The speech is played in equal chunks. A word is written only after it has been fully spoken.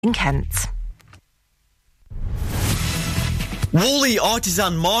in Kent. Whalley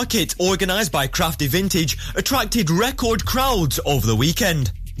Artisan Market, organised by Crafty Vintage, attracted record crowds over the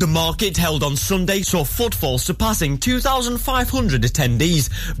weekend. The market held on Sunday saw footfall surpassing 2,500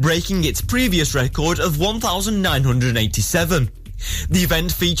 attendees, breaking its previous record of 1,987. The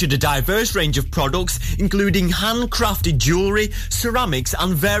event featured a diverse range of products, including handcrafted jewellery, ceramics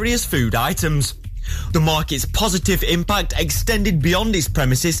and various food items. The market's positive impact extended beyond its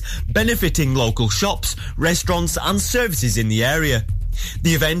premises, benefiting local shops, restaurants and services in the area.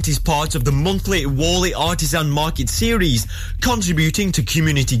 The event is part of the monthly Whalley Artisan Market series, contributing to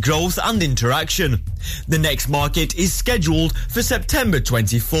community growth and interaction. The next market is scheduled for September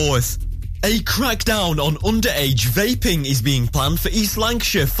 24th. A crackdown on underage vaping is being planned for East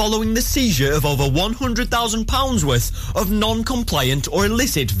Lancashire following the seizure of over £100,000 worth of non-compliant or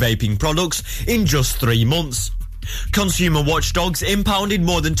illicit vaping products in just 3 months. Consumer watchdogs impounded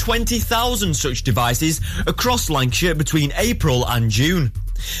more than 20,000 such devices across Lancashire between April and June.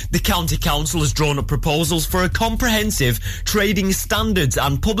 The County Council has drawn up proposals for a comprehensive trading standards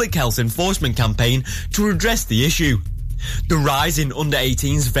and public health enforcement campaign to address the issue. The rise in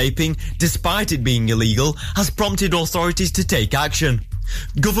under-18s vaping, despite it being illegal, has prompted authorities to take action.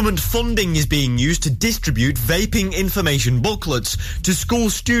 Government funding is being used to distribute vaping information booklets to school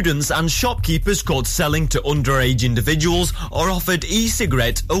students, and shopkeepers caught selling to underage individuals are offered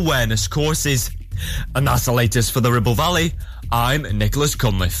e-cigarette awareness courses. And that's the latest for the Ribble Valley. I'm Nicholas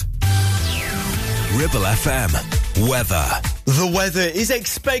Cunliffe. Ribble FM weather. The weather is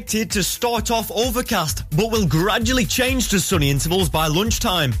expected to start off overcast, but will gradually change to sunny intervals by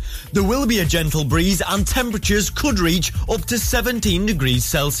lunchtime. There will be a gentle breeze and temperatures could reach up to 17 degrees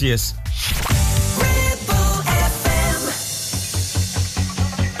Celsius.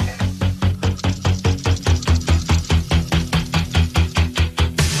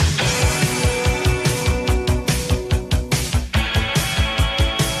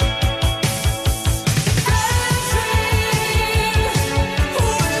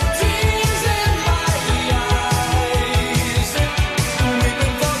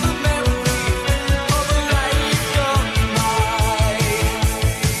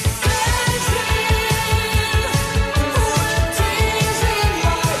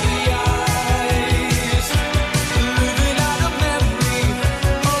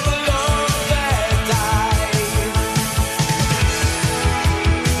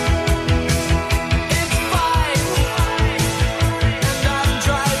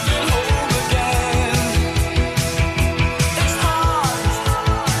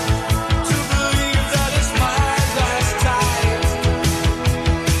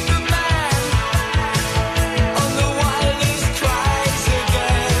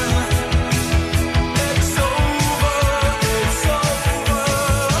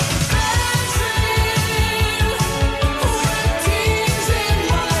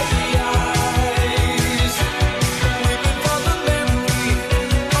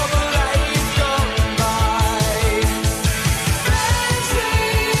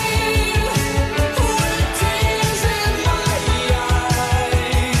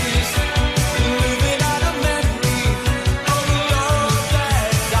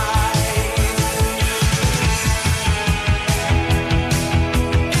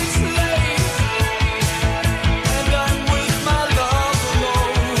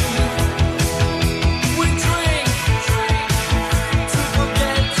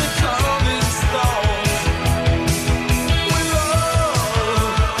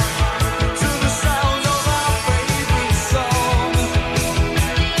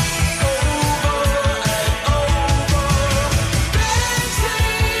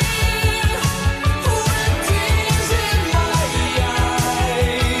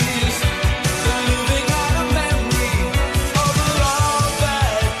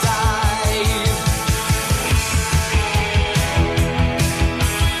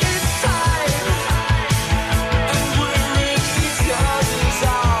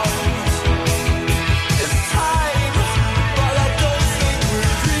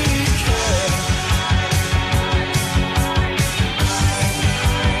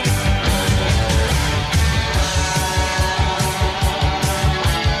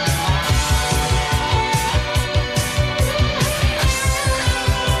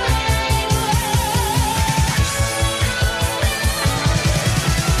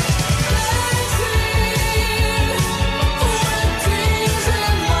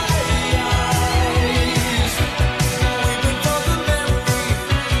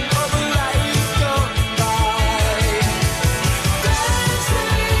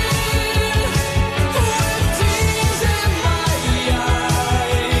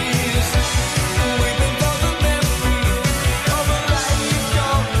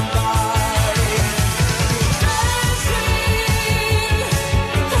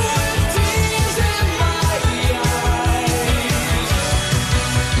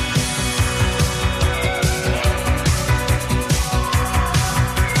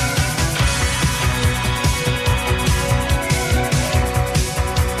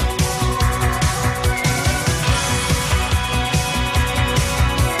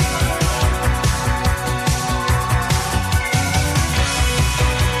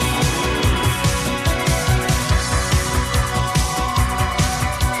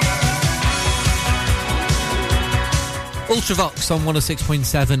 Ultravox on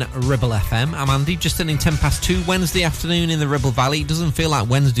 106.7 Ribble FM. I'm Andy, just turning 10 past 2 Wednesday afternoon in the Ribble Valley. It doesn't feel like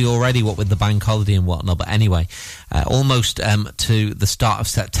Wednesday already, what with the bank holiday and whatnot, but anyway, almost to the start of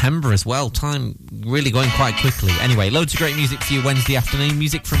September as well. Time really going quite quickly. Anyway, loads of great music for you Wednesday afternoon.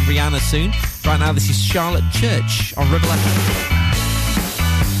 Music from Rihanna soon. Right now, this is Charlotte Church on Ribble FM.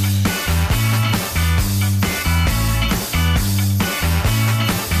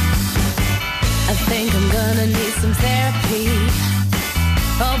 I think I'm gonna need some therapy.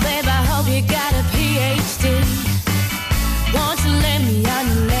 Oh, babe, I hope you got a PhD. Won't you lay me on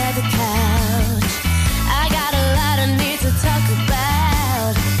the leather couch? I got a lot I need to talk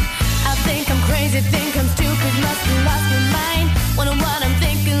about. I think I'm crazy, think I'm stupid, must have lost my mind. Wonder what I'm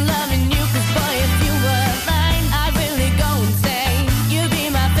thinking, loving you, 'cause boy, if you were mine, I'd really go insane. You'd be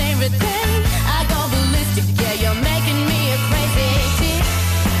my favorite thing. I go ballistic, yeah, you're making me a crazy chick.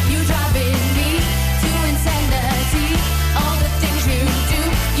 You driving me to insanity. All the things you do,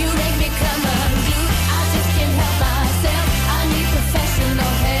 you make me come unglued. I just can't help myself. I need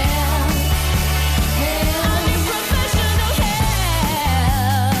professional help. I need professional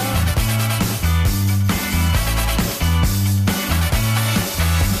help.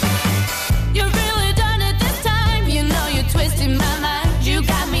 You really done it this time. You know you're twisting my mind. You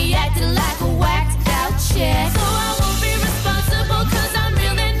got me acting like a whacked out chick. So I won't be responsible 'cause I'm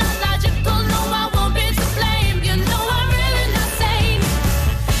really not logical. No, I won't be to blame. You know I'm really not sane.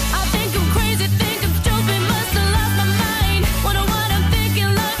 I think I'm crazy, think I'm stupid, must have lost my mind. Wonder what I'm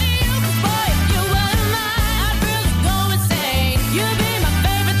thinking, loving you, 'cause boy, if you were mine, I'd really go insane. You'd be my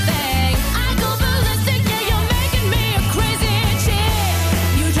favorite thing. I go ballistic, yeah, you're making me a crazy chick.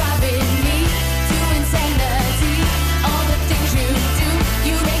 You driving me to insanity. All the things you do,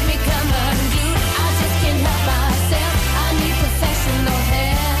 you make me come unglued. I just can't help myself. I need professional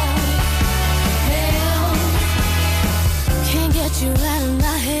help. Can't get you out of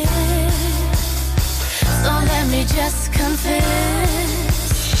my head. So let me just confess.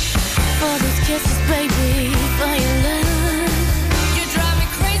 For these kisses, baby, for your love. You drive me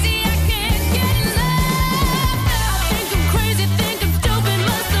crazy, I can't get enough. I think I'm crazy, think I'm stupid,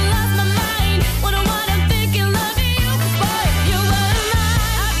 must have lost my mind. Wonder what I'm thinking, loving you, 'cause boy, if you were mine,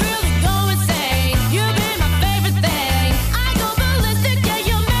 I'd really go insane. You'd be my favorite thing. I go ballistic, yeah,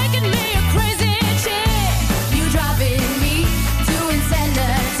 you're making me a crazy chick. You driving me to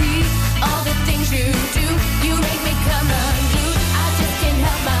insanity. All the things you do, you make me come unglued. I just can't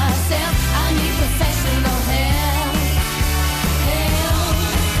help myself. I need professional help.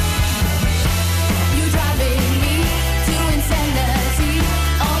 You driving me to insanity.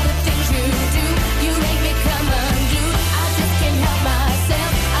 All the things you do, you make me come unglued. I just can't help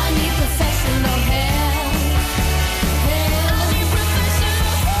myself. I need professional help. I need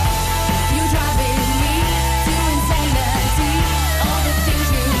professional help. You driving me to insanity. All the things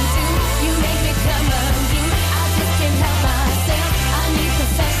you do, you make me come unglued. I just can't help myself. I need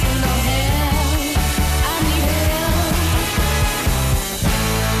professional help. I need help.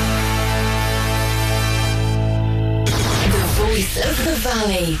 The voice of the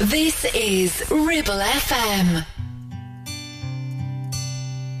valley. This is Ribble FM.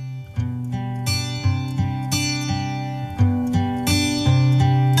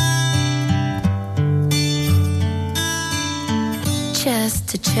 Chest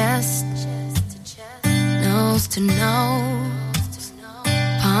to chest, nose to nose,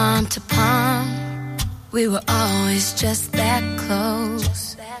 palm to palm. We were always just that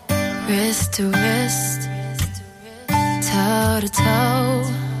close. Wrist to wrist, toe to toe.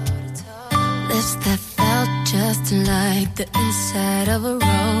 Lips that felt just like the inside of a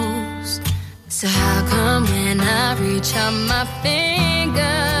rose. So how come when I reach out my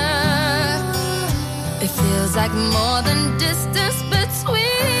finger, it feels like more than distance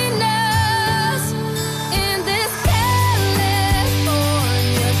between us? In this California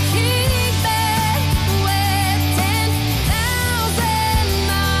keeping, we're 10,000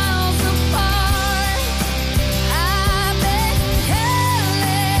 miles apart. I bet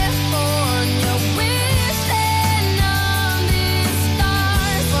California wishing on these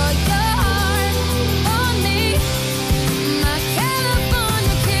stars for your heart, for me, my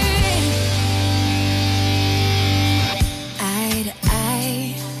California king. Eye to eye,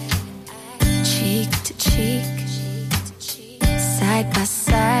 cheek to cheek, side by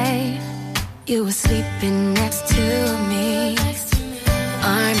side, you were sleeping next to me,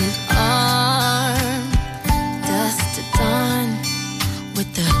 arm in arm, dusk to dawn, with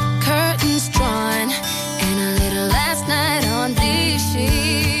the curtains drawn, and a little last night on these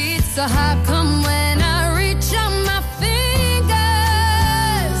sheets. So how come when I reach out my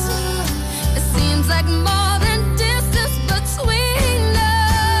fingers, it seems like more than distance between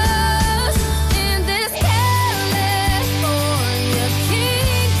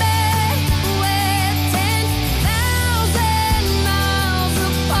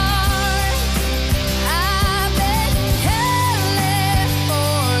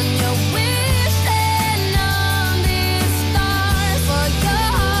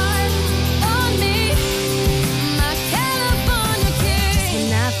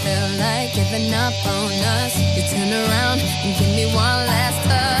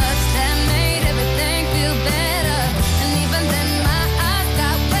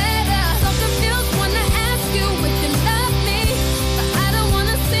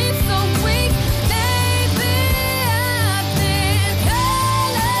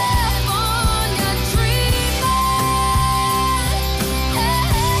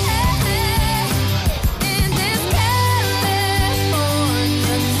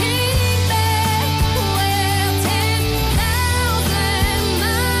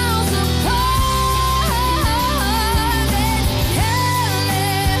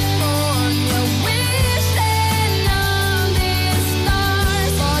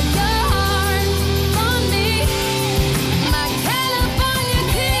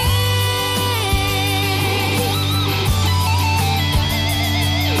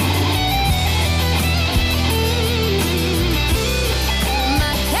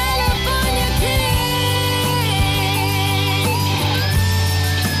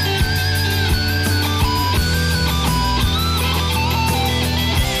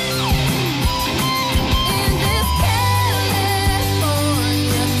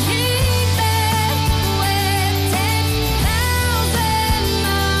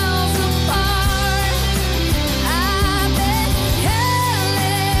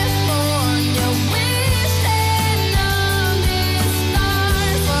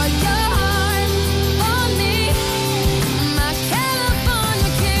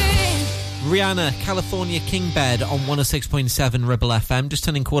Rihanna, California King Bed on 106.7 Ribble FM. Just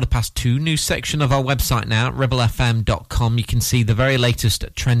turning 2:15. New section of our website now, ribblefm.com. You can see the very latest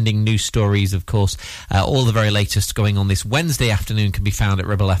trending news stories, of course. All the very latest going on this Wednesday afternoon can be found at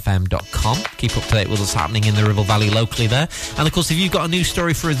ribblefm.com. Keep up to date with what's happening in the Ribble Valley locally there. And, of course, if you've got a news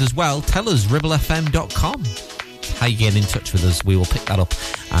story for us as well, tell us, ribblefm.com. How you get in touch with us, we will pick that up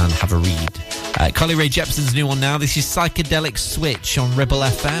and have a read. Carly Rae Jepsen's new one now. This is Psychedelic Switch on Ribble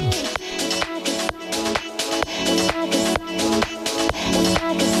FM.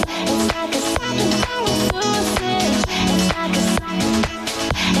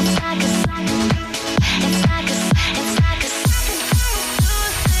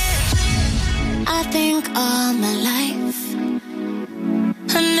 I think all my life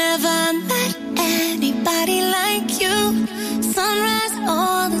I never met anybody like you. Sunrise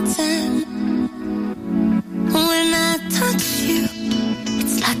all the time. When I touch you,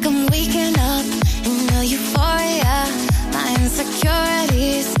 it's like I'm waking up in the euphoria. My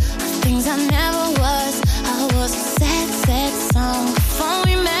insecurities are things I never was. I was a sad song before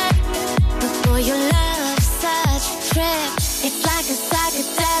we met. But boy, your love is such a trip. It's like a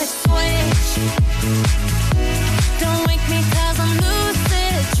psychedelic switch. Don't wake me 'cause I'm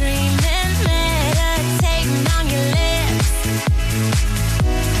lucid dreaming, meditating on your lips.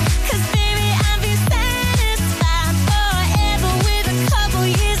 'Cause baby, I'll be satisfied forever with a couple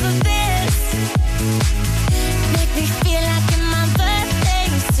years of this. Make me feel like in my birthday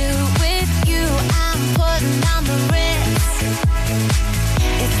suit with you, I'm putting on the Ritz.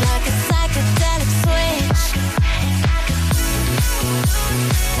 It's like a psychedelic switch.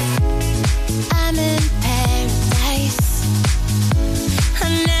 I'm in paradise. I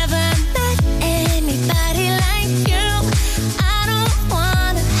never met anybody like you. I don't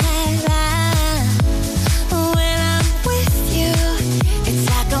wanna hide out when I'm with you. It's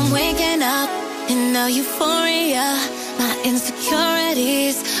like I'm waking up in the euphoria. My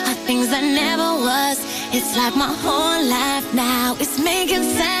insecurities are things I never was. It's like my whole life now is making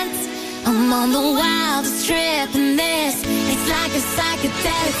sense. I'm on the wildest trip in this. It's like a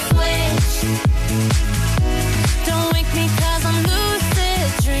psychedelic switch. Don't wake me 'cause I'm lucid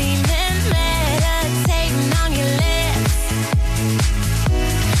dreaming, meditating on your lips.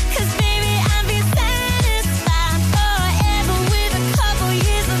 'Cause baby, I'll be satisfied forever with a couple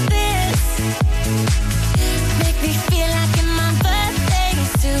years of this. Make me feel like in my birthday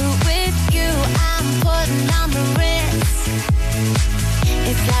suit with you, I'm putting on the Ritz.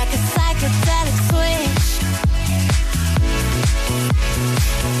 It's like a psychedelic switch.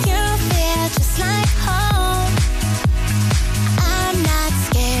 You feel just like home. I'm not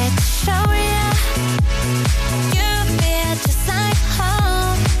scared to show you. You feel just like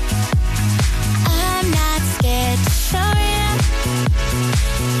home. I'm not scared to show you.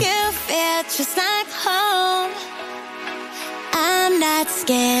 You feel just like home. I'm not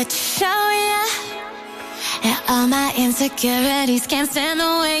scared to show you. And all my insecurities can't stand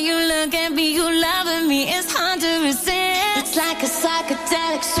the way you look at me. You loving me, it's hard to resist. It's like a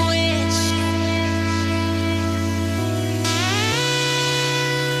psychedelic switch.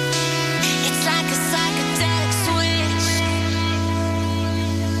 It's like a psychedelic switch.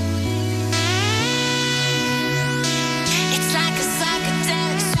 It's like a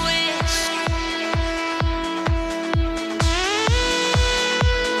psychedelic switch.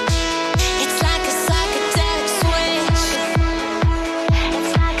 It's like a psychedelic switch.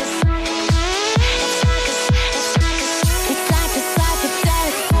 It's like a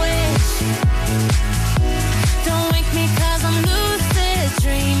psychedelic switch. Don't wake me 'cause I'm lucid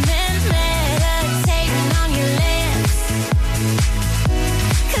dreaming, meditating on your lips.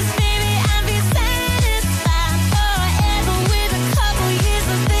 'Cause baby, I'll be satisfied forever with a couple years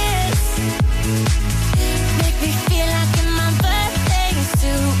of this. Make me feel like in my birthday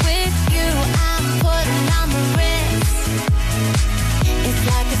suit with you, I'm putting on the Ritz. It's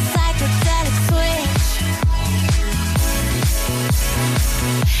like a psychedelic switch.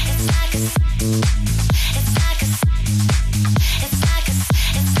 It's like a it's like a it's like a it's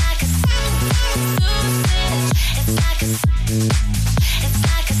like a it's like a it's like a it's like a it's like a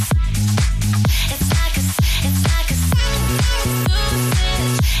it's like a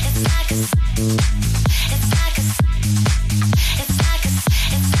it's like a it's like a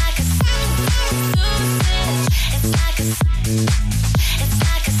it's like a it's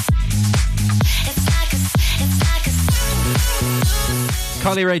like a it's like a it's like a it's like a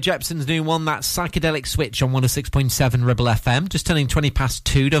Carly Rae Jepsen's new one, that's Psychedelic Switch on 106.7 Ribble FM. Just turning 20 past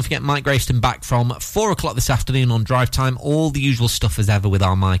 2. Don't forget Mike Grayston back from 4 o'clock this afternoon on Drive Time. All the usual stuff as ever with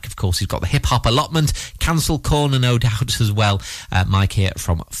our Mike. Of course, he's got the hip-hop allotment, Cancel Corner, no doubt, as well. Mike here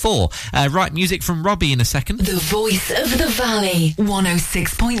from 4. Right, music from Robbie in a second. The voice of the valley,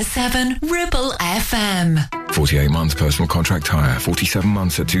 106.7 Ribble FM. 48 months personal contract hire, 47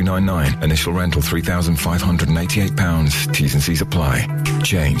 months at $299. Initial rental £3,588. T's and C's apply.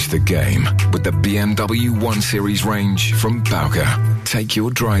 Change the game with the BMW 1 Series range from Bowker. Take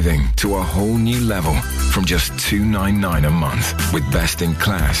your driving to a whole new level from just $299 a month with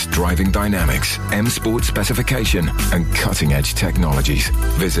best-in-class driving dynamics, M Sport specification and cutting-edge technologies.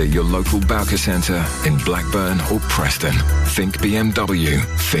 Visit your local Bowker centre in Blackburn or Preston. Think BMW.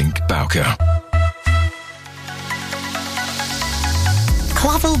 Think Bowker.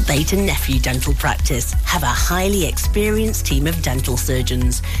 Clavel Bait & Nephew Dental Practice have a highly experienced team of dental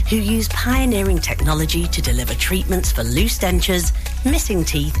surgeons who use pioneering technology to deliver treatments for loose dentures, missing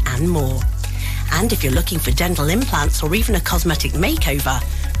teeth and more. And if you're looking for dental implants or even a cosmetic makeover,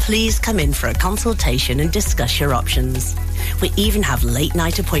 please come in for a consultation and discuss your options. We even have late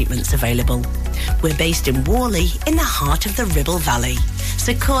night appointments available. We're based in Worley in the heart of the Ribble Valley.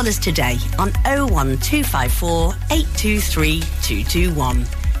 So call us today on 01254 823 221.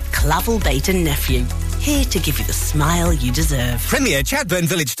 Clavel Bait & Nephew, here to give you the smile you deserve. Premier Chatburn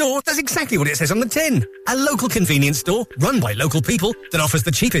Village Store does exactly what it says on the tin. A local convenience store run by local people that offers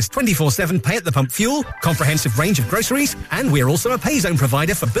the cheapest 24/7 pay-at-the-pump fuel, comprehensive range of groceries, and we're also a pay zone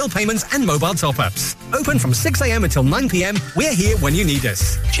provider for bill payments and mobile top-ups. Open from 6 a.m. until 9 p.m. We're here when you need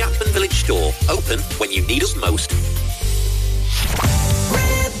us. Chatburn Village Store, open when you need us most.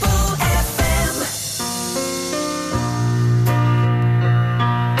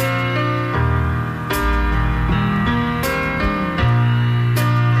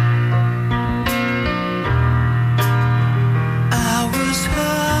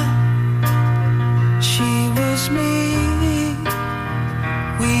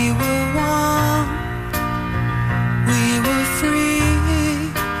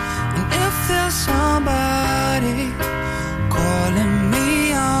 Somebody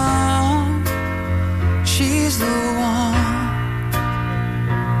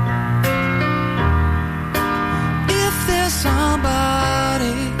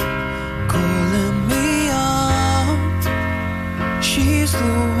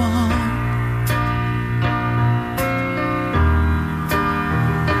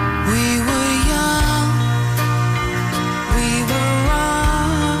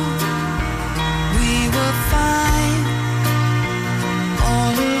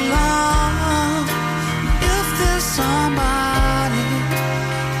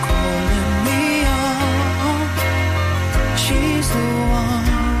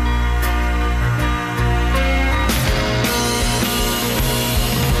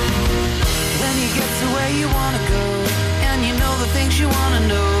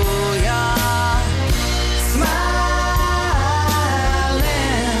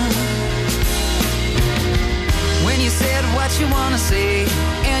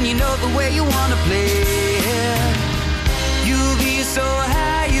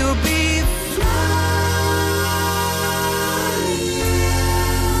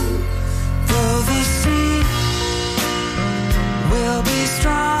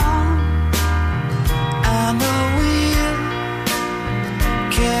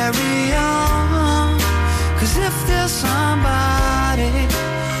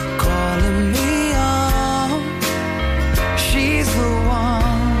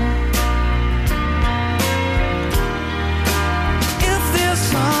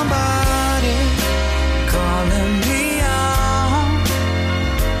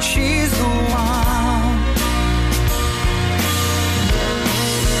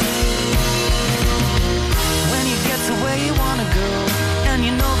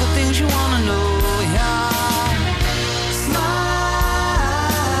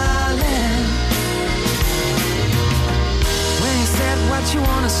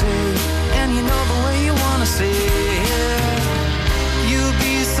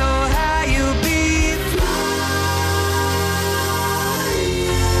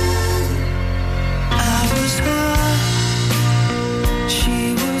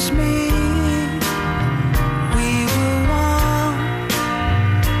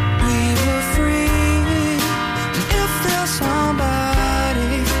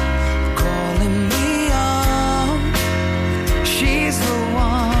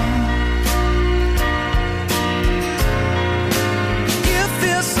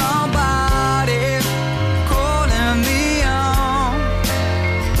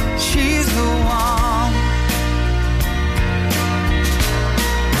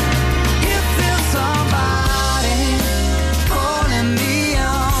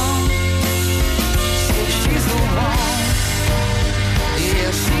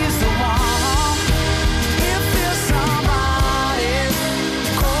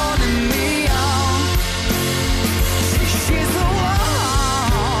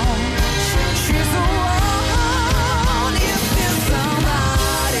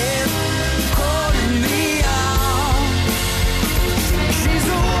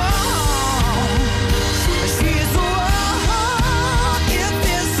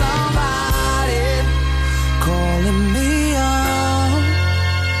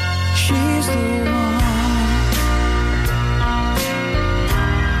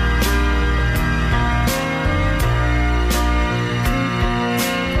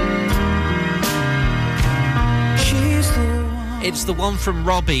It's the one from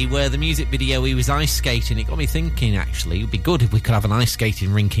Robbie where the music video he was ice skating. It got me thinking, actually, it would be good if we could have an ice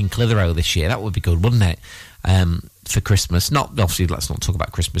skating rink in Clitheroe this year. That would be good, wouldn't it? For Christmas. Not, obviously, let's not talk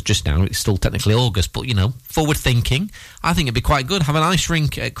about Christmas just now. It's still technically August, but, you know, forward thinking. I think it'd be quite good. Have an ice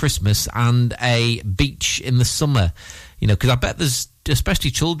rink at Christmas and a beach in the summer. You know, because I bet there's especially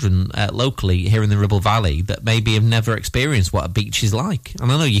children locally here in the Ribble Valley that maybe have never experienced what a beach is like.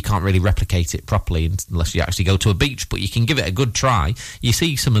 And I know you can't really replicate it properly unless you actually go to a beach, but you can give it a good try. You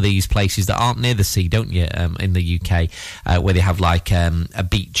see some of these places that aren't near the sea, don't you, in the UK, where they have like a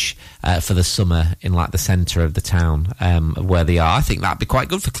beach for the summer in like the centre of the town where they are. I think that'd be quite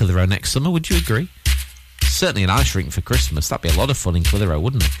good for Clitheroe next summer. Would you agree? Certainly an ice rink for Christmas. That'd be a lot of fun in Clitheroe,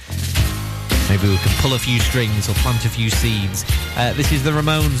 wouldn't it? Maybe we can pull a few strings or plant a few seeds. This is the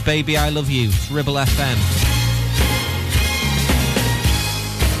Ramones, Baby I Love You. It's Ribble FM.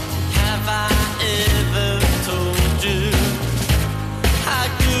 Have I ever told you how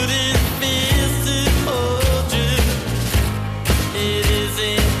good it feels to hold you? It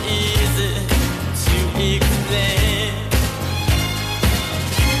isn't easy to explain.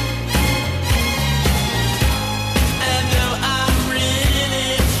 And though I'm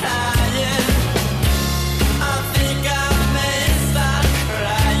really trying, I think I may start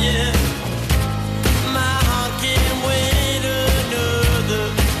crying. My heart can't wait another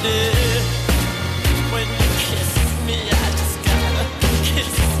day. When you kiss me, I just gotta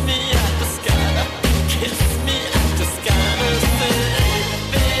kiss me. I just gotta kiss me. I just gotta say,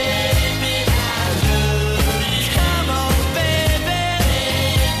 baby, I love you. Come on, baby,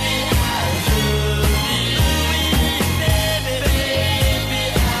 I love you. Baby,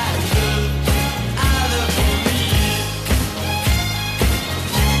 I love you.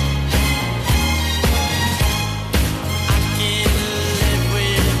 I can't live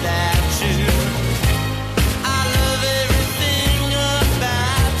without you. I love everything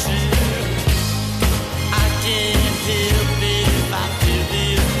about you. I can't help it if I feel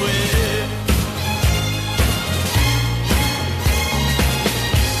this way.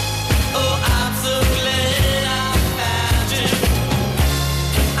 Oh, I'm so glad I found you.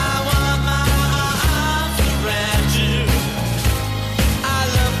 I want my arms around you. I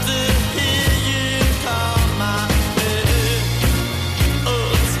love to hear you call my name.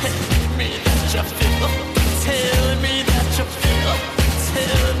 Oh, tell me that you feel. Tell me that you feel.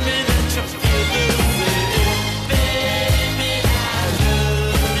 Tell me that you feel the same. Baby, I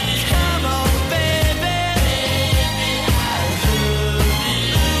love you. Come on, baby. I love you.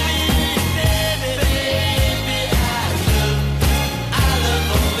 Baby, I love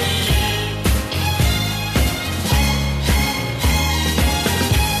only you.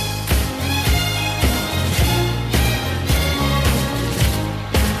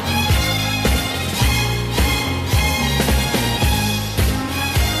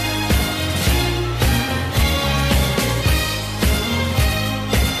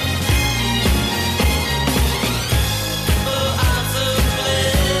 Oh, I'm so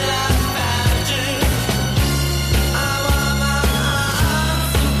glad I found you. I want my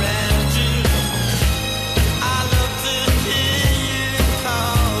arms around you. I love to hear you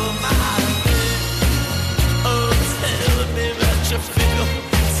call my name. Oh, tell me that you feel.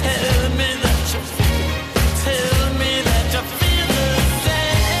 Tell me that you feel. Tell me that you feel the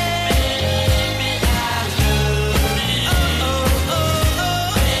same. Baby, I love you. Oh, oh, oh,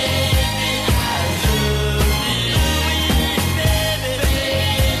 oh. Baby, I love you. Baby,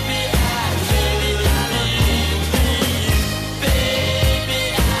 I love you. Baby, I love you. Baby,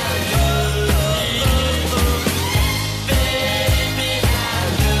 I love you.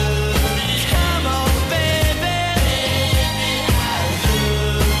 Come on, baby. I love you.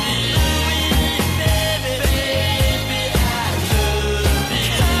 Baby, I love you.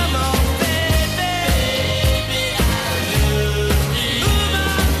 Come on, baby. I love you.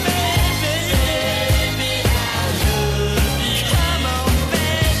 My baby, I love you. Come on,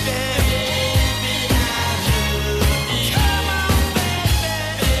 baby. I love you. Come on,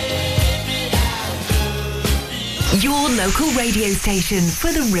 baby. Your local radio station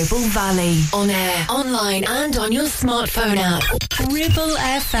for the Ribble Valley. On air, online and on your smartphone app. Ribble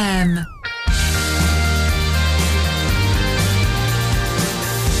FM.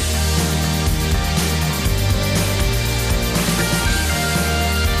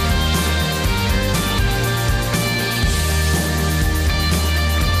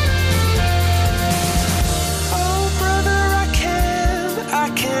 Oh, brother, I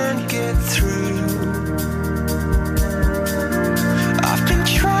can't get through.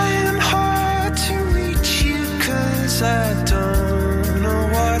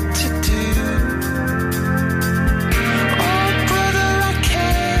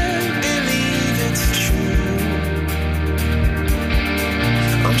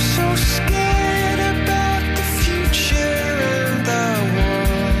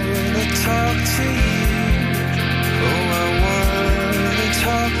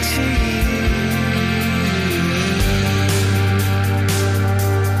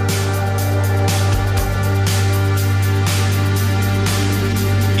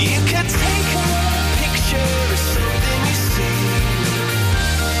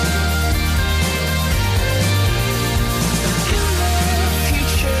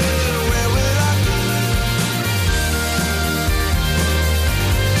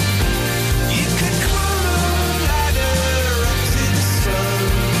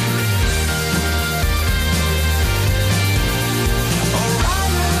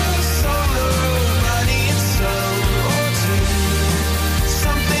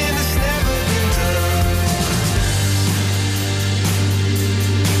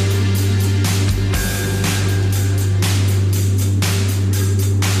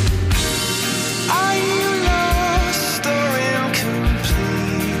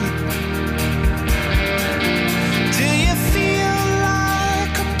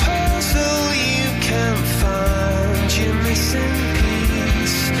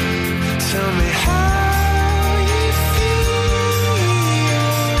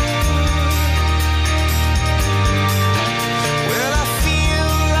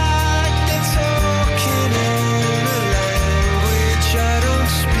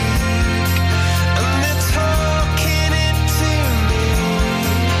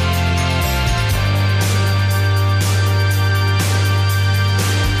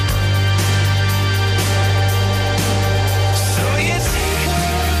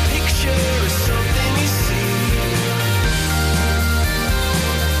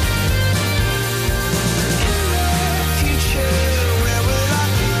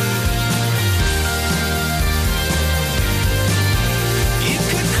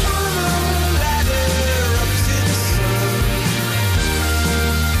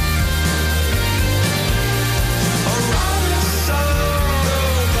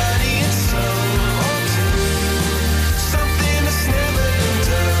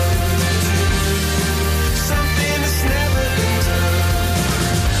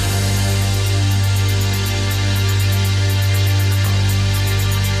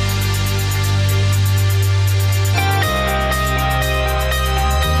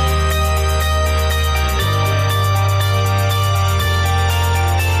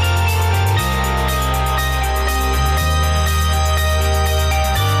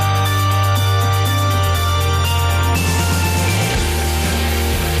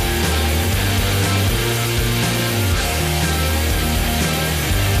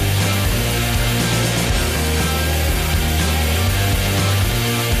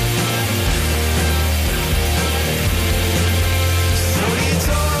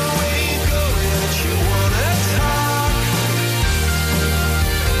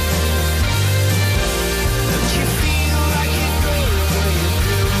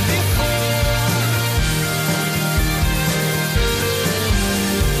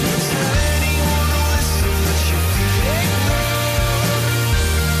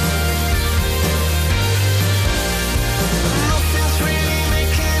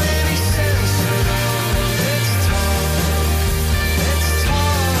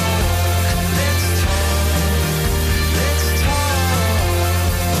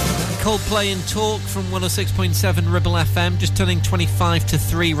 Coldplay and Talk from 106.7 Ribble FM, just turning 25 to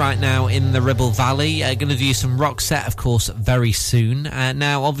 3 right now in the Ribble Valley. Going to do some rock set, of course, very soon.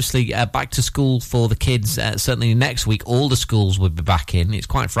 Now, obviously, back to school for the kids. Certainly next week, all the schools will be back in. It's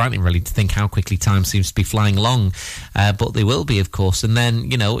quite frightening, really, to think how quickly time seems to be flying along. But they will be, of course. And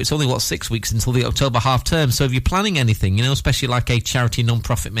then, you know, it's only, 6 weeks until the October half term. So if you're planning anything, you know, especially like a charity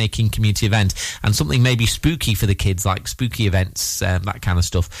non-profit making community event and something maybe spooky for the kids, like spooky events, that kind of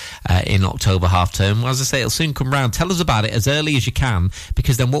stuff, in October half term, as I say, it'll soon come round. Tell us about it as early as you can,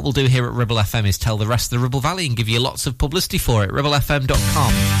 because then what we'll do here at Ribble FM is tell the rest of the Ribble Valley and give you lots of publicity for it.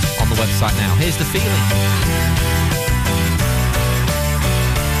 ribblefm.com on the website now. Here's The Feeling.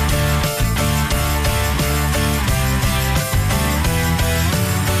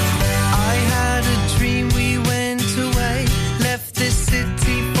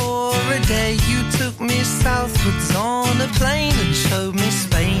 Southwards on a plane and showed me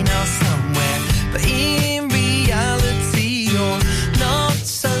Spain or somewhere, but in reality you're not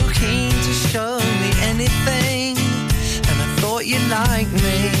so keen to show me anything, and I thought you liked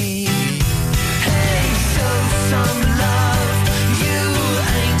me. Hey, so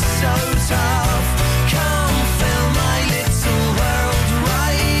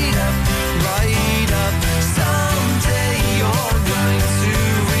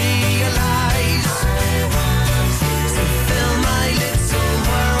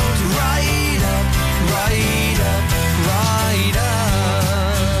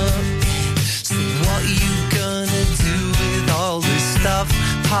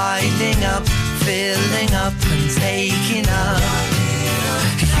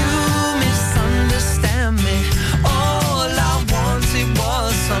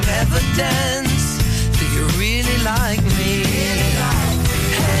some evidence that you really like me.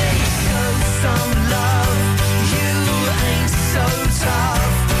 Hey, show some love. You ain't so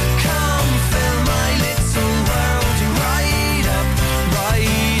tough. Come fill my little world right up,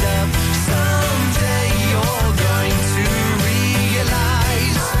 right up. Someday you're going to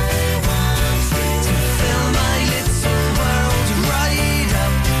realize to fill my little world right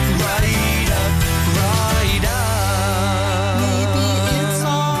up, right up, right up. Maybe it's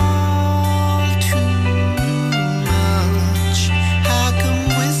all too much. How come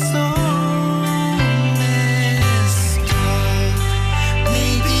we're so messed up?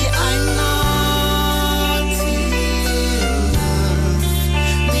 Maybe I'm not enough.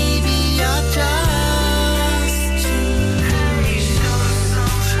 Maybe you're just too much.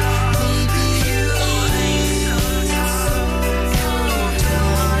 Maybe you ain't so tough. Come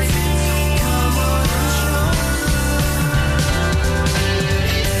on and show.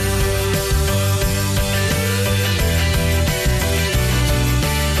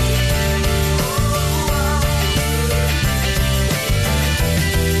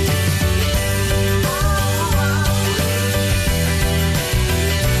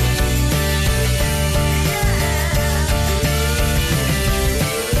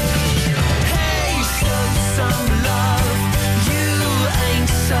 Hey, show some love. You ain't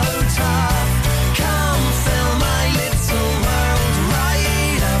so tough. Come fill my little world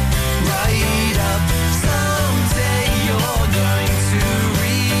right up, right up. Someday you're going to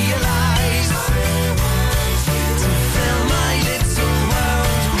realize to fill my little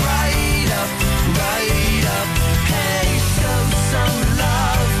world right up, right up. Hey, show some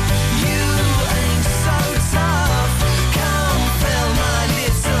love. You ain't so tough. Come fill my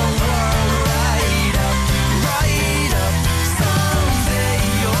little world right up, right up. Someday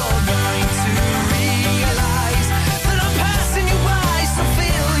you're going to realize that I'm passing you by, so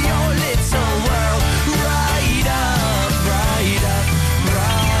fill your little world right up, right up,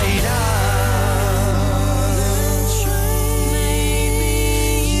 right up.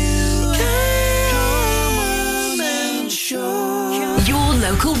 Your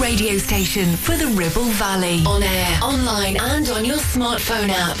local radio station for the Ribble Valley. On air, online and on your smartphone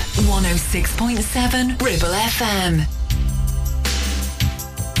app. 106.7 Ribble FM.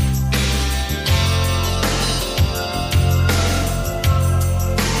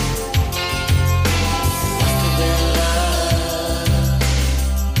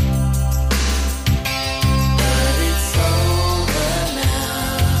 But it's over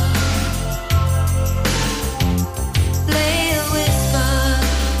now. Lay a whisper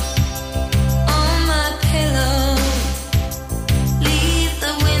on my pillow. Leave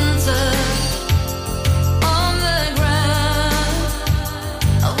the winter on the ground.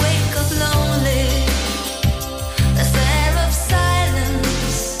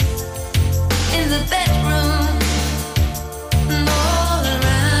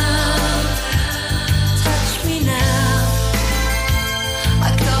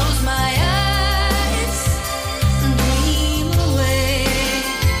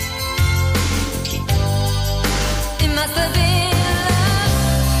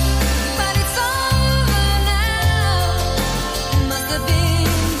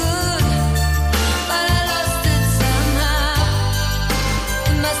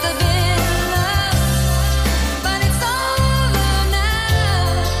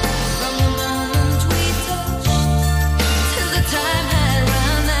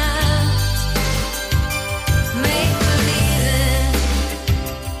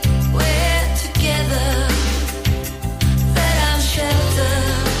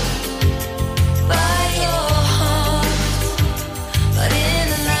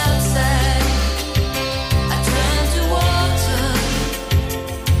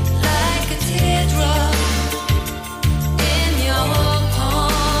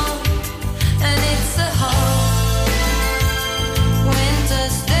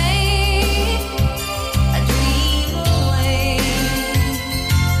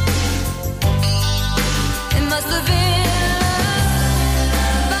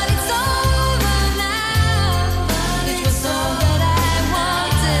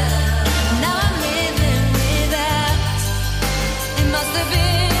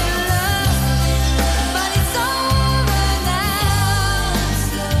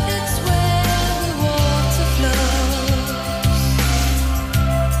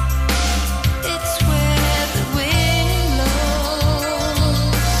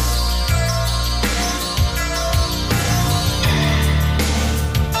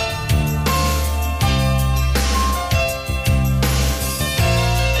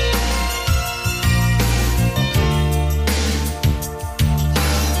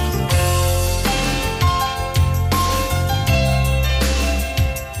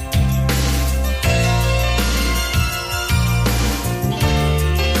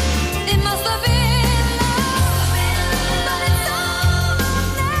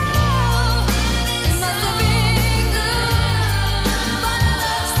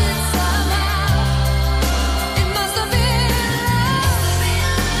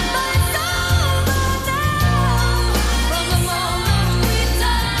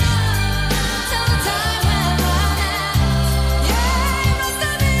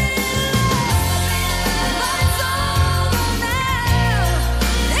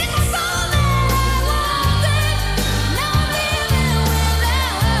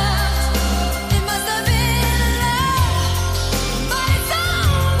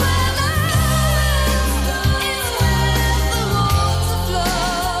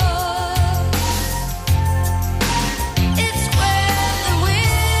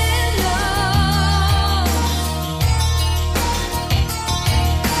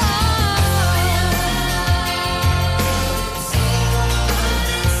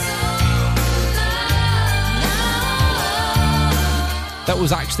 That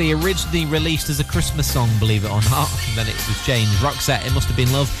was actually originally released as a Christmas song, believe it or not. And then it was changed. Roxette, It Must Have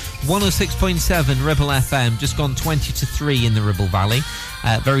Been Love. 106.7 Ribble FM, just gone 20 to 3 in the Ribble Valley.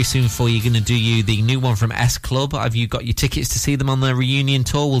 Very soon for you, going to do you the new one from S Club. Have you got your tickets to see them on their reunion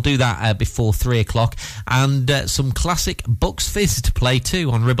tour? We'll do that before 3 o'clock. And some classic Bucks Fizz to play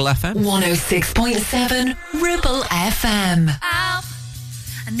too on Ribble FM. 106.7 Ribble FM. Out.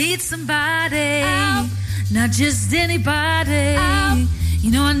 I need somebody, out. Not just anybody. Out. You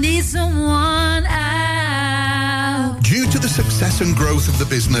know I need someone out. Due to the success and growth of the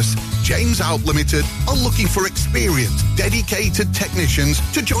business, James Out Limited are looking for experienced, dedicated technicians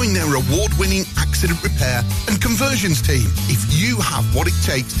to join their award-winning accident repair and conversions team. If you have what it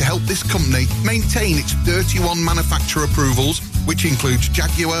takes to help this company maintain its 31 manufacturer approvals, which includes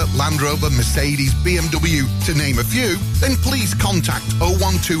Jaguar, Land Rover, Mercedes, BMW, to name a few, then please contact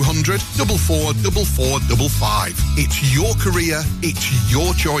 01200 444455. It's your career, it's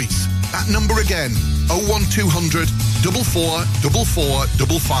your choice. That number again, 01200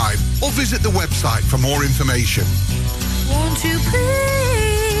 444455, or visit the website for more information. Won't you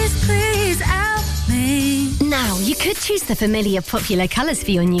please out me? Now, you could choose the familiar popular colours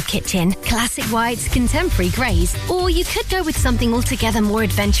for your new kitchen. Classic whites, contemporary greys, or you could go with something altogether more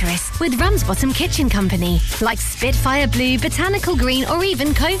adventurous with Ramsbottom Kitchen Company, like Spitfire Blue, Botanical Green, or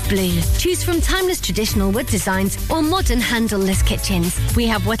even Cove Blue. Choose from timeless traditional wood designs or modern handleless kitchens. We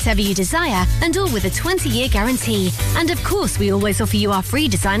have whatever you desire, and all with a 20-year guarantee. And of course, we always offer you our free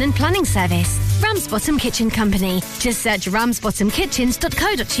design and planning service. Ramsbottom Kitchen Company. Just search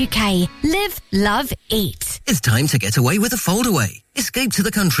ramsbottomkitchens.co.uk. Live, love, eat. It's time to get away with a foldaway. Escape to the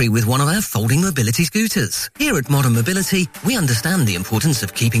country with one of our folding mobility scooters. Here at Modern Mobility, we understand the importance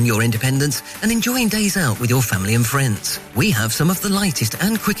of keeping your independence and enjoying days out with your family and friends. We have some of the lightest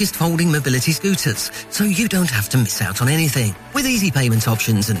and quickest folding mobility scooters, so you don't have to miss out on anything. With easy payment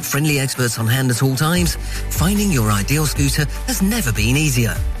options and friendly experts on hand at all times, finding your ideal scooter has never been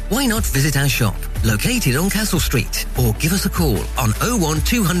easier. Why not visit our shop, located on Castle Street, or give us a call on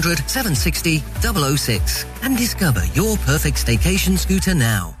 01200 760 006 and discover your perfect staycation scooter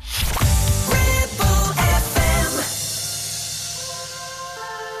now.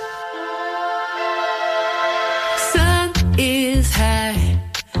 Sun is high.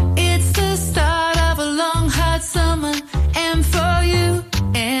 It's the start of a long, hot summer, and for you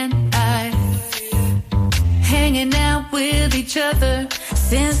and I, hanging out with each other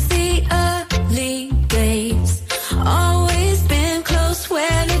since the early days. Always been close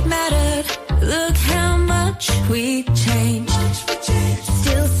when it mattered. Look how much we changed.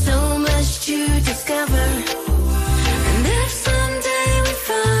 Still so much to discover. And if someday we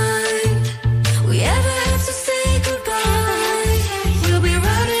find we ever have to say goodbye, we'll be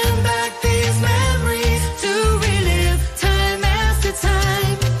running back these memories to relive time after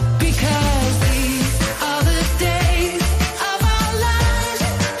time. Because these are the days of our lives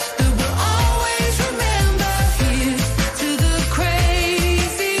that we'll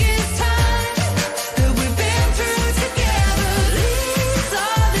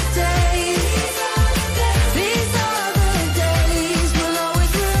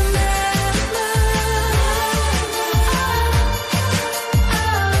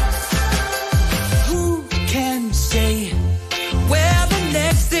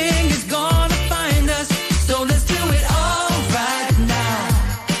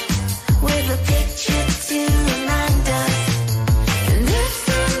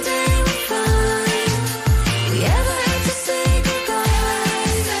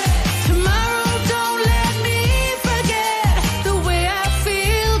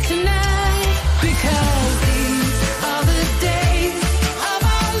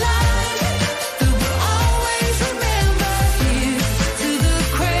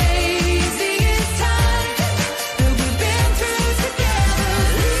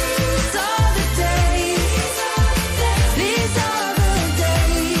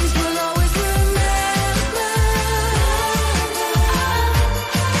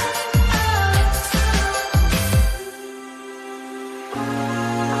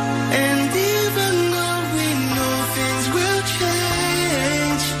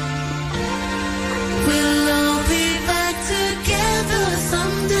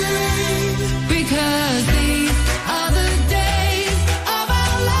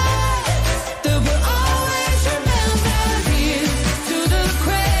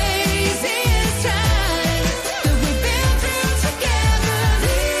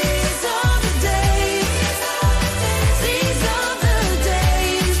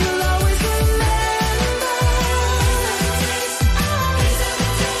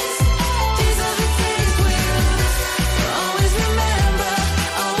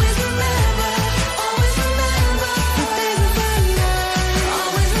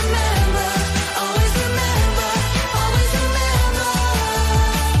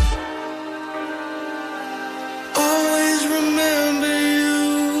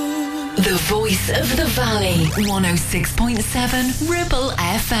The voice of the valley. 106.7 Ribble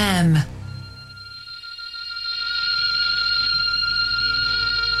FM.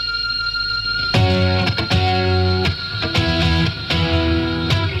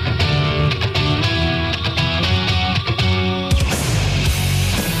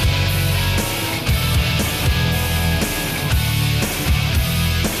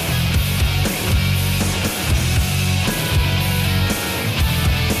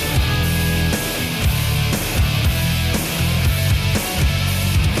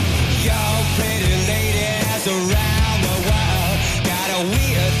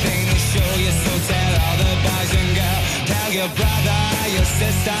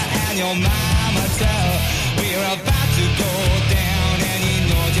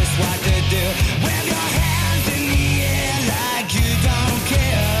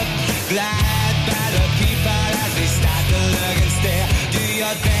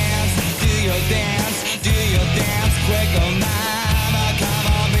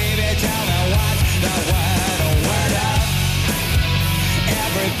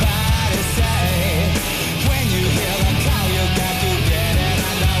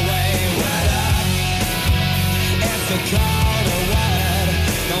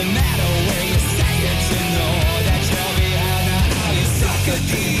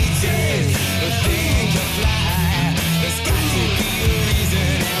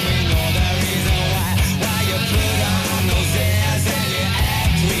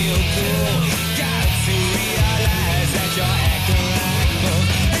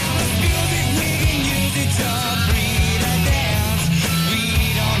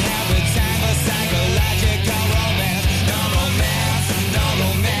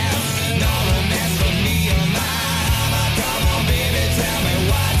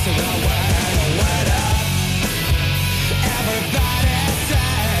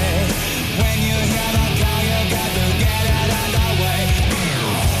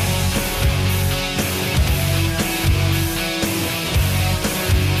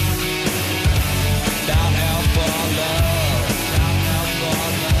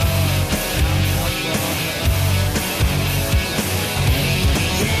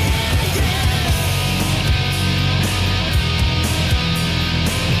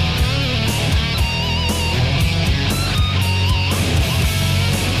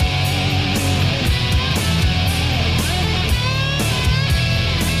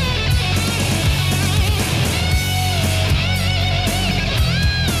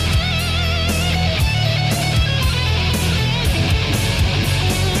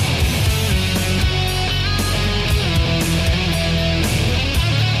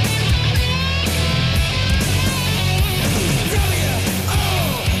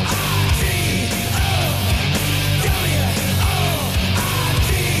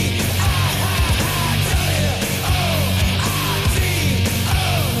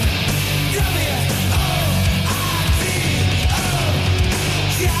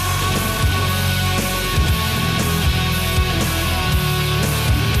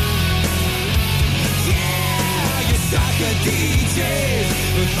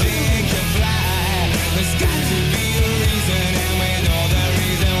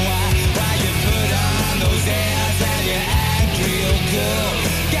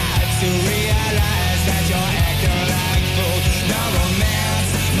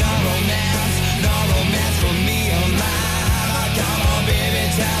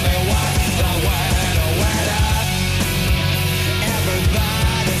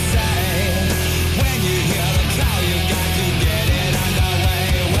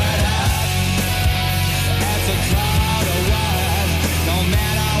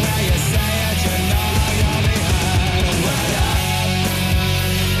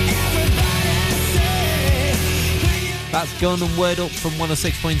 Gun and Word Up from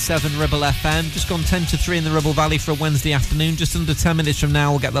 106.7 Ribble FM. Just gone 10 to 3 in the Ribble Valley for a Wednesday afternoon. Just under 10 minutes from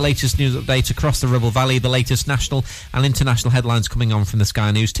now, we'll get the latest news update across the Ribble Valley, the latest national and international headlines coming on from the Sky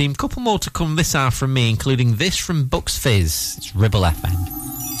News team. Couple more to come this hour from me, including this from Bucks Fizz. It's Ribble FM.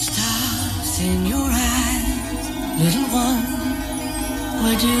 Stars in your eyes, little one.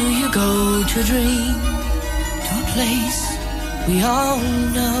 Where do you go to dream? To a place we all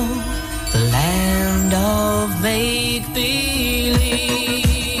know. The land of make-believe.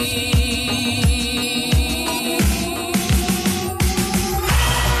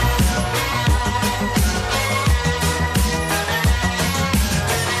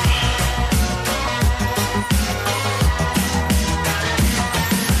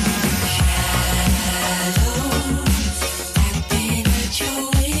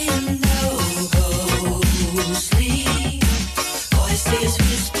 Voices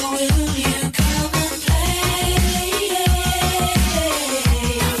whisper will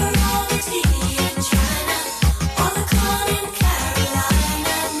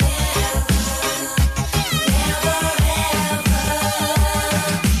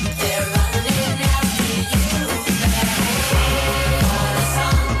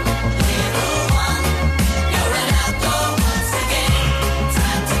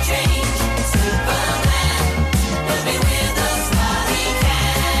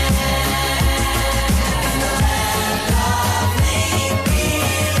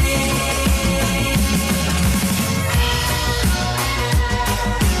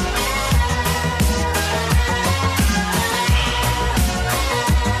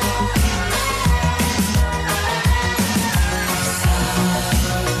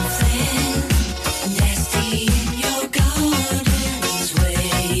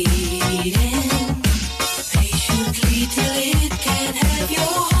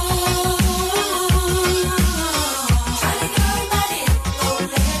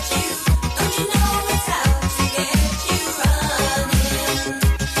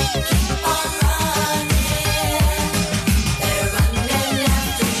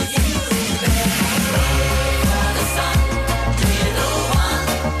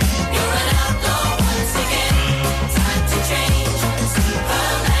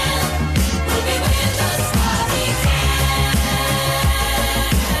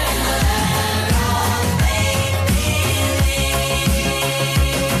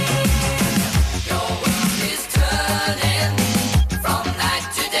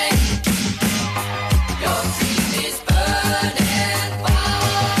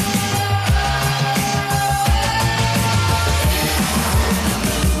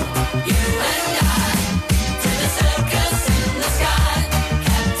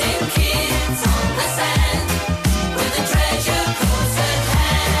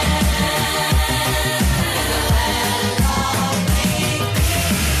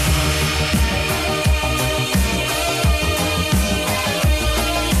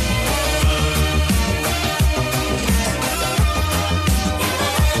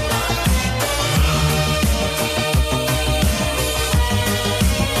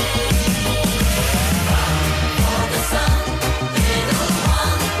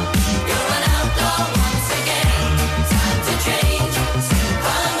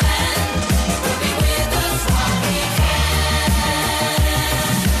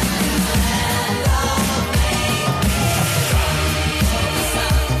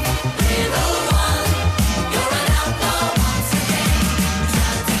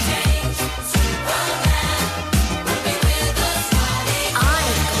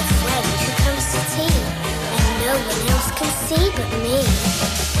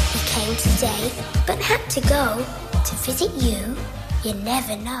but had to go to visit you. You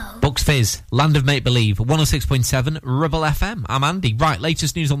never know. Bucks Fizz, Land of Make Believe, 106.7 Ribble FM. I'm Andy. Right,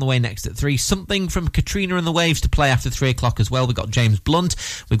 latest news on the way next at 3. Something from Katrina and the Waves to play after 3 o'clock as well. We've got James Blunt.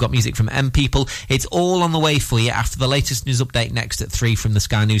 We've got music from M People. It's all on the way for you after the latest news update next at 3 from the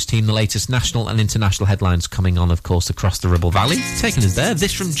Sky News team. The latest national and international headlines coming on, of course, across the Ribble Valley. Taking us there.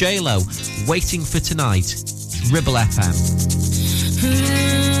 This from J-Lo, Waiting for Tonight, Ribble FM.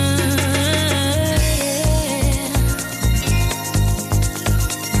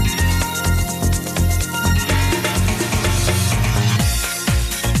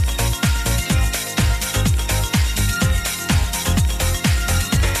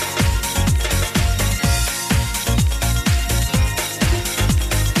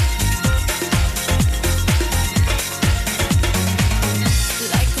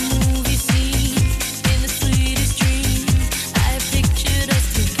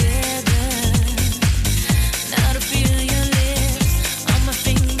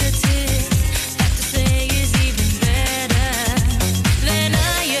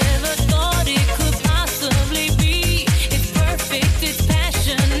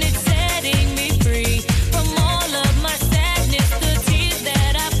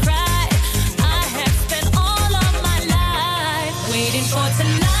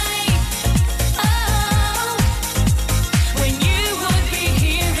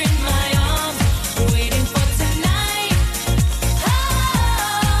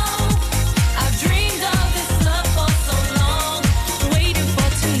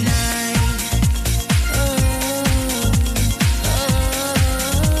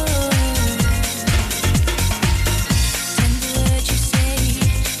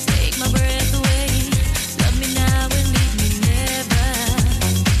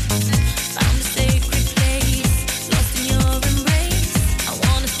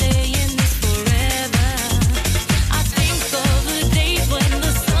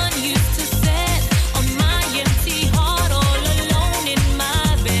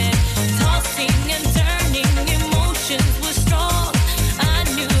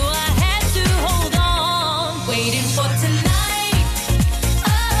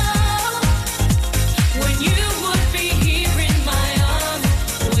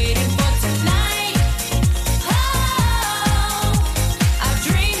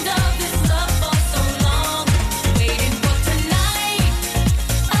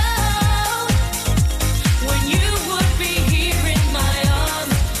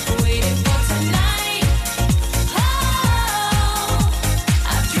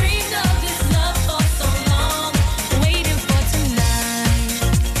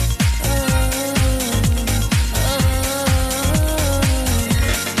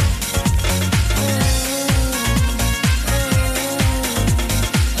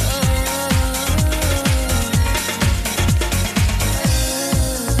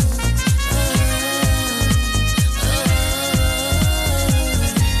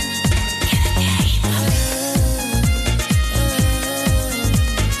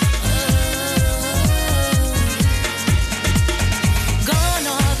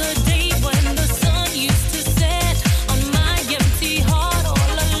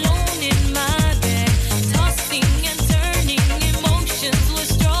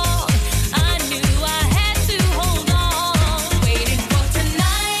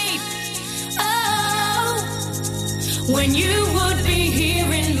 when you would be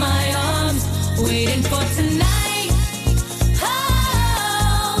here in my arms, waiting for tonight.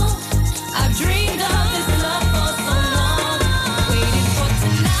 Oh, I've dreamed of this love for so long, waiting for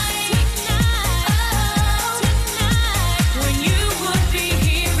tonight. Oh, when you would be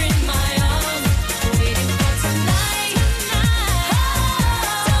here in my arms, waiting for tonight.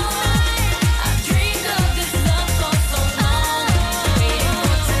 Oh, I've dreamed of this love for so long, waiting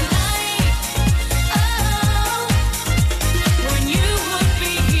for tonight. Oh, when you would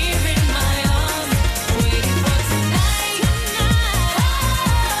be here in my arms, waiting for tonight.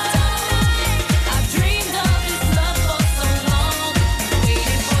 I've dreamed of this love for so long,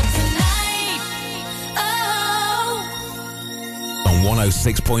 waiting for tonight. On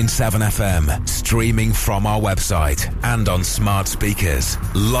 106.7 FM, streaming from our website and on smart speakers,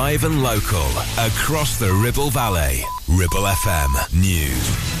 live and local, across the Ribble Valley. Ribble FM News.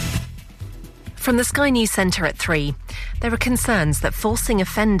 From the Sky News Centre at 3. There are concerns that forcing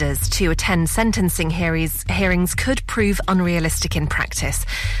offenders to attend sentencing hearings could prove unrealistic in practice.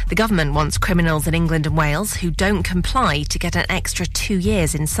 The government wants criminals in England and Wales who don't comply to get an extra 2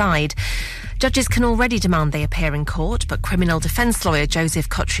 years inside. Judges can already demand they appear in court, but criminal defence lawyer Joseph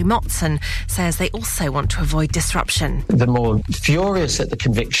Kotry-Motson says they also want to avoid disruption. The more furious at the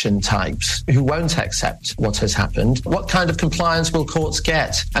conviction types who won't accept what has happened, what kind of compliance will courts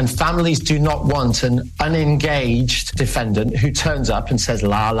get? And families do not want an unengaged defendant who turns up and says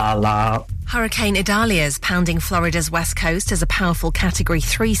la la la. Hurricane Idalia is pounding Florida's west coast as a powerful Category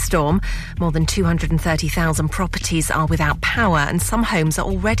 3 storm. More than 230,000 properties are without power and some homes are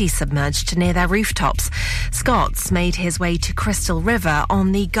already submerged to near their rooftops. Scott's made his way to Crystal River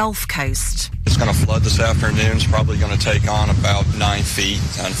on the Gulf Coast. It's going to flood this afternoon. It's probably going to take on about 9 feet.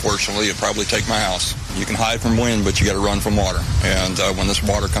 Unfortunately, it'll probably take my house. You can hide from wind, but you got to run from water. And when this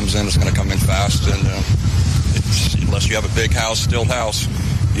water comes in, it's going to come in fast. And unless you have a big house, still house,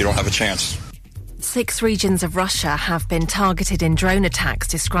 you don't have a chance. 6 regions of Russia have been targeted in drone attacks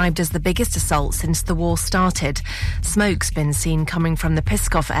described as the biggest assault since the war started. Smoke's been seen coming from the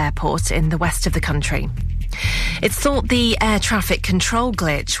Pskov airport in the west of the country. It's thought the air traffic control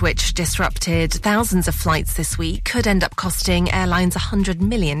glitch, which disrupted thousands of flights this week, could end up costing airlines £100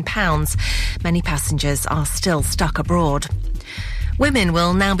 million. Many passengers are still stuck abroad. Women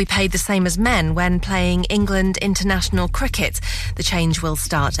will now be paid the same as men when playing England international cricket. The change will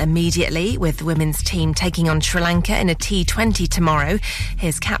start immediately, with the women's team taking on Sri Lanka in a T20 tomorrow.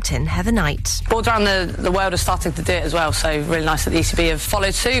 Here's captain Heather Knight. Boards around the world are starting to do it as well, so really nice that the ECB have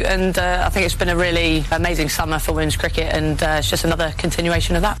followed suit, and I think it's been a really amazing summer for women's cricket, and it's just another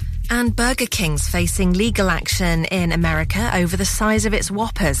continuation of that. And Burger King's facing legal action in America over the size of its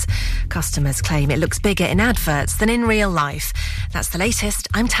Whoppers. Customers claim it looks bigger in adverts than in real life. That's the latest.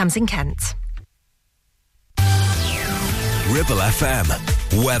 I'm Tamsin Kent. Ribble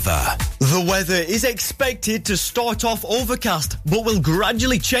FM. Weather. The weather is expected to start off overcast, but will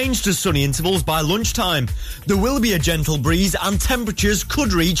gradually change to sunny intervals by lunchtime. There will be a gentle breeze and temperatures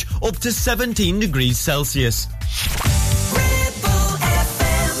could reach up to 17 degrees Celsius. Wait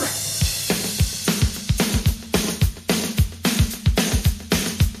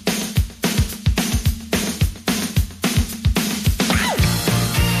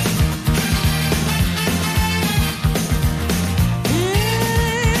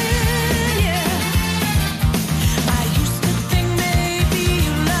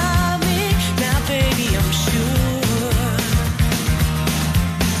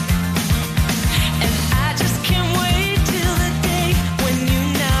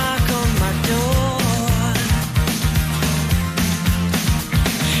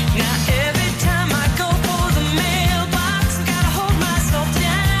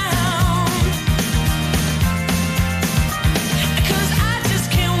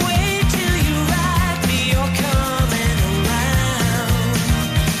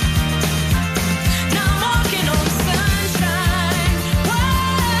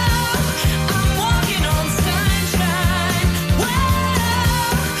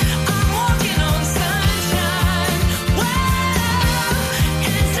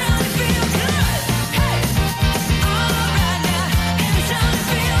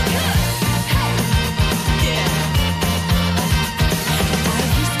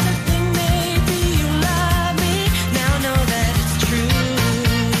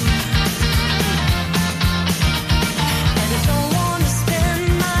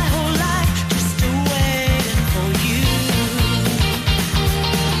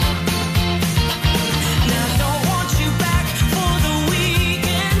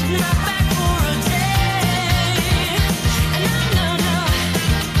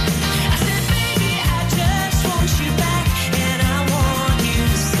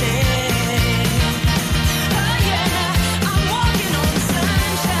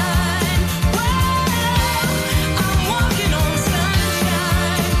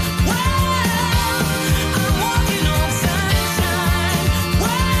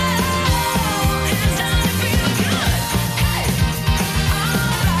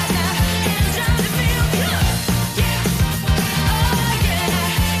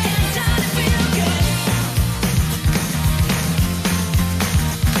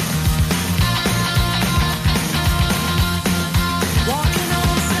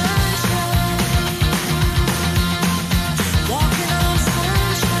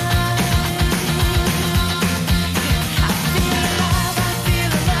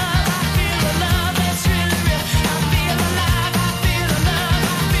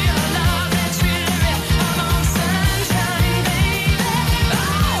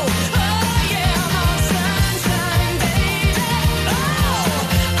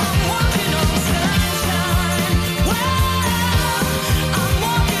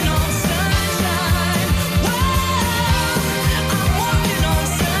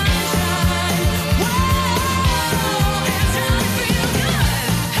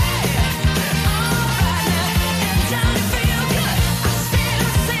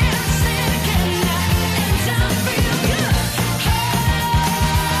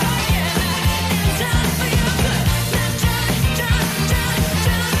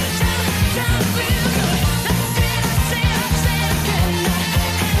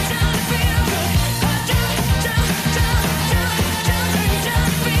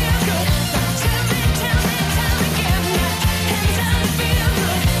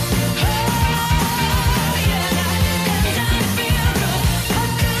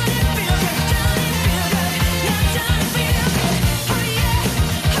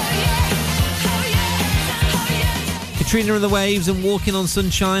Katrina and the Waves and Walking on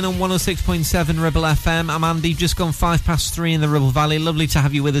Sunshine on 106.7 Ribble FM. I'm Andy, just gone 3:05 in the Ribble Valley. Lovely to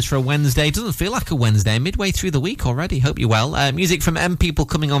have you with us for a Wednesday. Doesn't feel like a Wednesday, midway through the week already. Hope you're well. Music from M People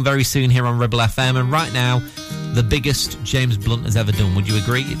coming on very soon here on Ribble FM. And right now, the biggest James Blunt has ever done. Would you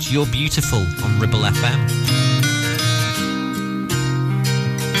agree? It's You're Beautiful on Ribble FM.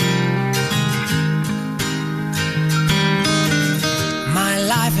 My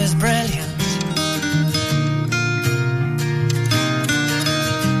life is brilliant.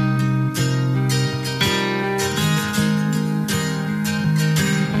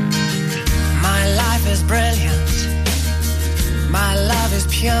 My life is brilliant. My love is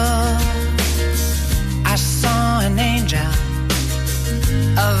pure. I saw an angel,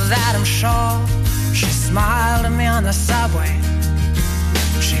 of that I'm sure. She smiled at me on the subway.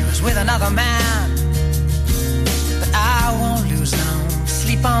 She was with another man, but I won't lose no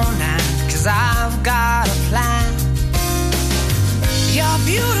sleep on that, 'cause I've got a plan. You're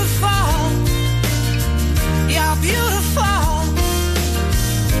beautiful. You're beautiful.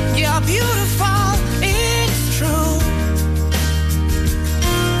 You're beautiful. It's true.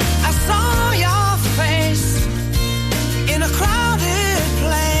 I saw your face in a crowded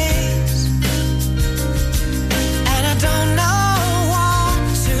place, and I don't know what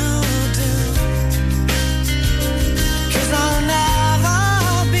to do, 'cause I'll never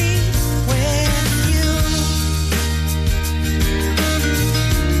be with you.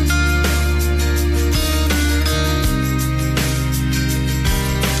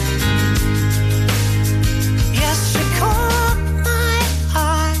 Yes, she caught my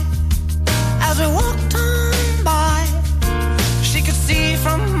eye as we walked on by. She could see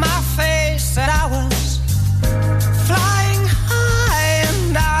from my face that I was flying high,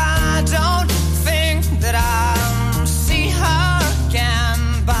 and I don't think that I'll see her again,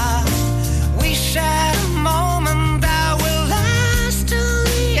 but we shared a moment that will last till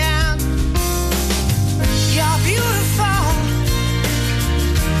the end. You're beautiful.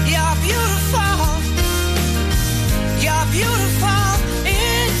 You're beautiful. You're beautiful.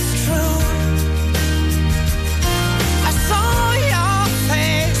 It's true. I saw your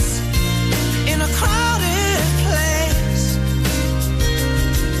face in a crowded place,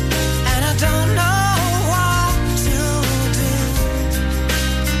 and I don't know what to do,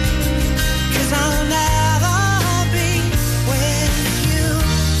 'cause I'll never be with you.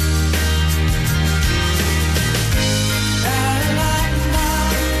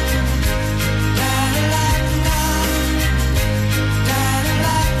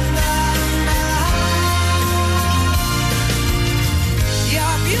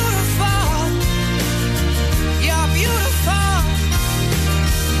 You're beautiful. You're beautiful.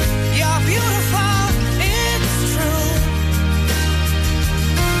 You're beautiful. It's true.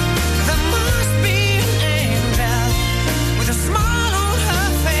 There must be an angel with a smile on her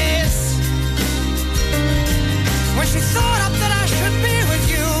face when she thought up that I should be with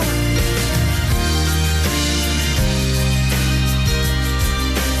you.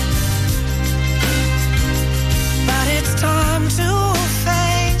 But it's time to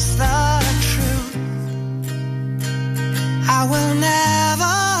face the truth. I will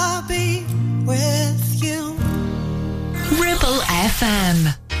never be with you. Ribble FM.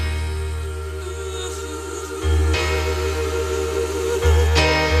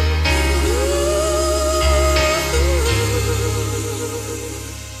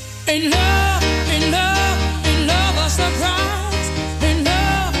 Ain't love, ain't love, ain't love a surprise. Ain't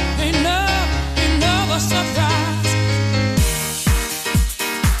love, ain't love, ain't love a surprise.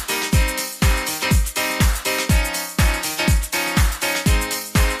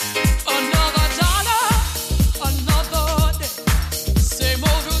 Another dollar, another day. Same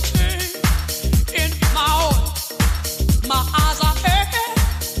old routine in my own. My eyes are aching,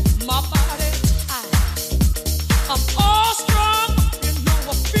 my body's tired. I'm all strong, you know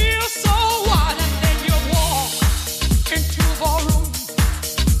I feel so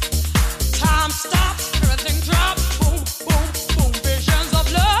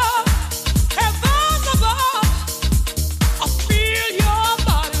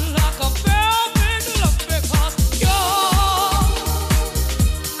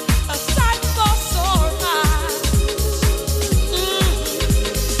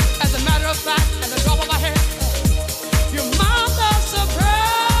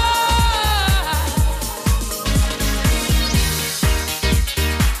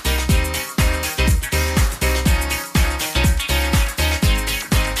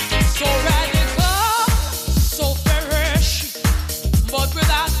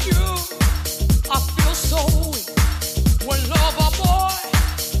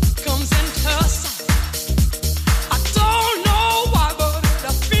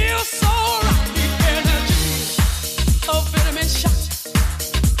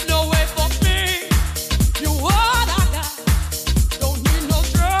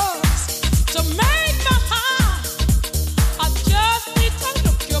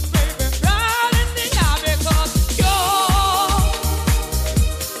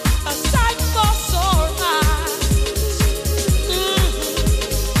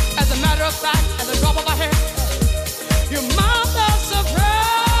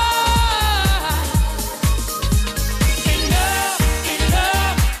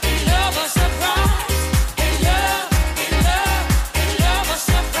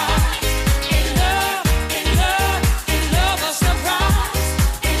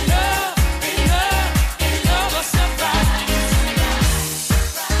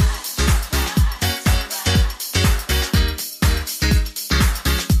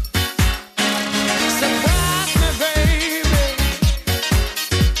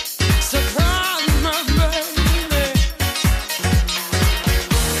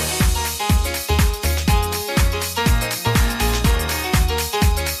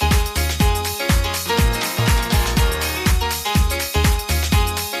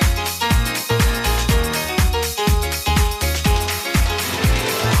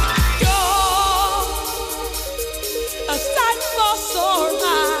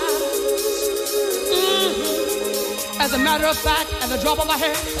As a matter of fact, at the drop of a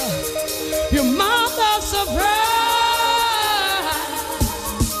hat, your mother's surprise.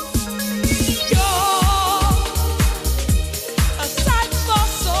 You're a sight for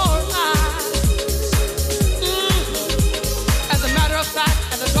sore eyes. As a matter of fact,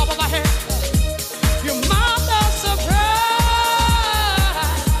 at the drop of a hat, your mother's surprise.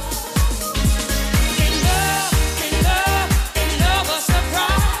 In love, in love, in love, a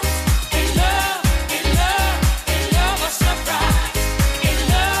surprise. In love, in love, in love, a surprise. In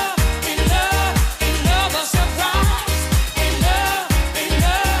love, in love, in love, a surprise. In love, in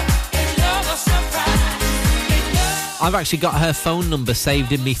love, in love, a surprise. I've actually got her phone number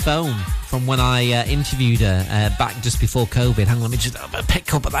saved in my phone from when I interviewed her back just before COVID. Hang on, let me just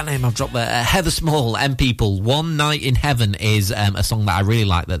pick up that name I've dropped there. Heather Small, M People. One Night in Heaven is a song that I really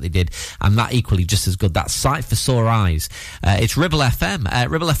like that they did, and that equally just as good. That's Sight for Sore Eyes. It's Ribble FM,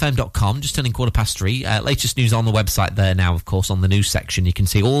 ribblefm.com, just turning 3:15. Latest news on the website there now, of course, on the news section. You can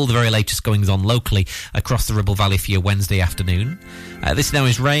see all the very latest goings on locally across the Ribble Valley for your Wednesday afternoon. This now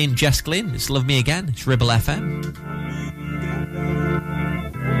is Ray and Jess Glynn. It's Love Me Again. It's Ribble FM.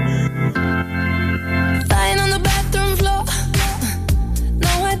 Lying on the bathroom floor,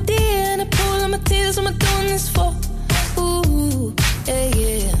 no idea, and I pull on my tears. What am I doing this for? Ooh, yeah,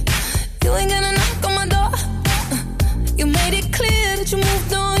 yeah. You ain't gonna knock on my door. You made it clear that you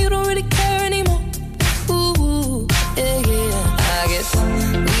moved on. You don't really care anymore. Ooh, yeah, yeah. I guess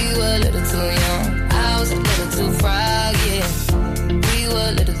we were a little too young. I was a little too fried, yeah. We were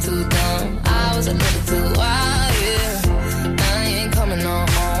a little too dumb. I was a little too wild, yeah. I ain't coming on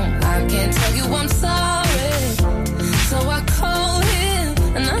home. I can't tell you I'm sorry. So I call him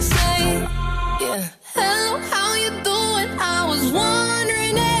and I say, yeah, hello, how you doing? I was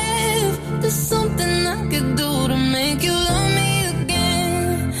wondering if there's something I could do to make you love me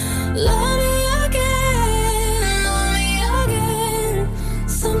again. Love me again. Love me again.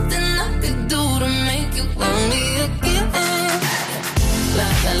 Something I could do to make you love me again. La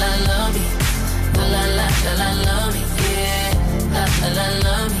la la love me. La la la la la love me. Yeah. La la la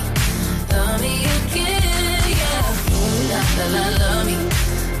love me. Love me again, yeah. La la la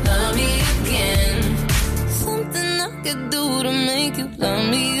love me again. Something I could do to make you love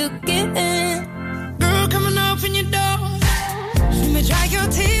me again. Girl coming up in your door. Let me dry your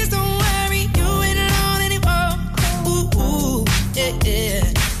tears, don't worry. You ain't alone anymore. Ooh, ooh, yeah, yeah.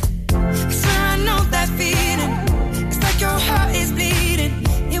 So I know that feeling. It's like your heart is bleeding.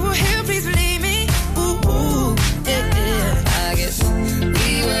 It will heal, please believe me. Ooh, ooh, yeah, yeah. I guess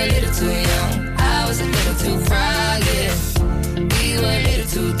we were a little too young. I was a little too fried, yeah. We were a little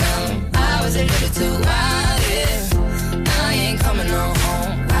too dumb. I was a little too wild, yeah. I ain't coming on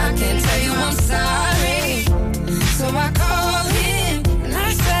home. I can't tell you I'm sorry. So I call him and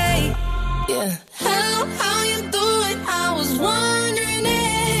I say, yeah, hello, how you doing? I was wondering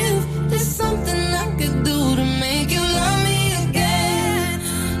if there's something I could do to make you love me again.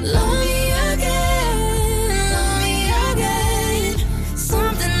 Love me again. Love me again.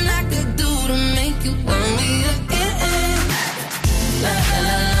 Something I could do to make you love me again. La la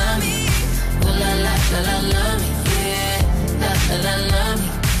la love me. Oh la la la la love me. Yeah. La la la love me.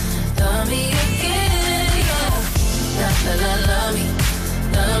 Love me again. Yeah. La la la love me.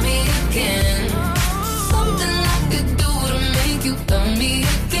 Love me again. Something I could do to make you love me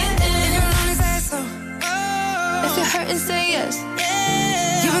again. If you wanna say so. If you're hurting, say yes.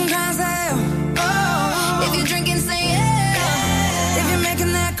 Yeah. You been crying, say oh. If you're drinking, say yeah. If you're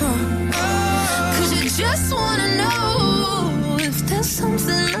making that call. Cause you just wanna know if there's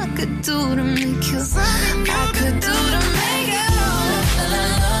something I could do to make you. I could do to make you. La la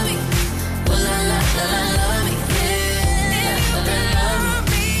la love me. Oh la la la la love me. Yeah. La la la love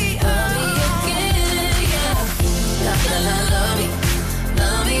me. Love me again. Yeah. La la la love me.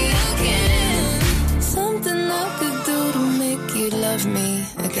 Love me again. Something I could do to make you love me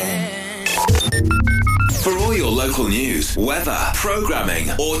again. For all your local news, weather,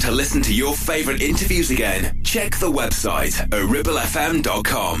 programming, or to listen to your favourite interviews again, check the website at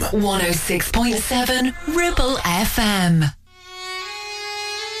ribblefm.com. 106.7 Ribble FM.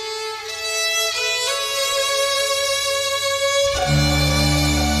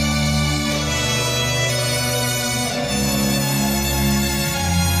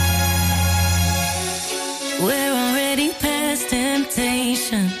 We're already past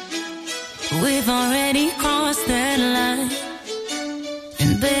temptation. We've already crossed that line.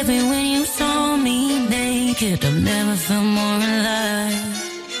 And baby, when you saw me naked, I've never felt more alive.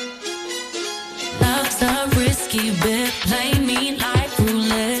 Love's a risky bet. Play me like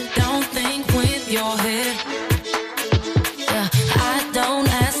roulette. Don't think with your head. Yeah, I don't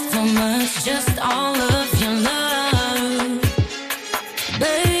ask for much, just all of your love.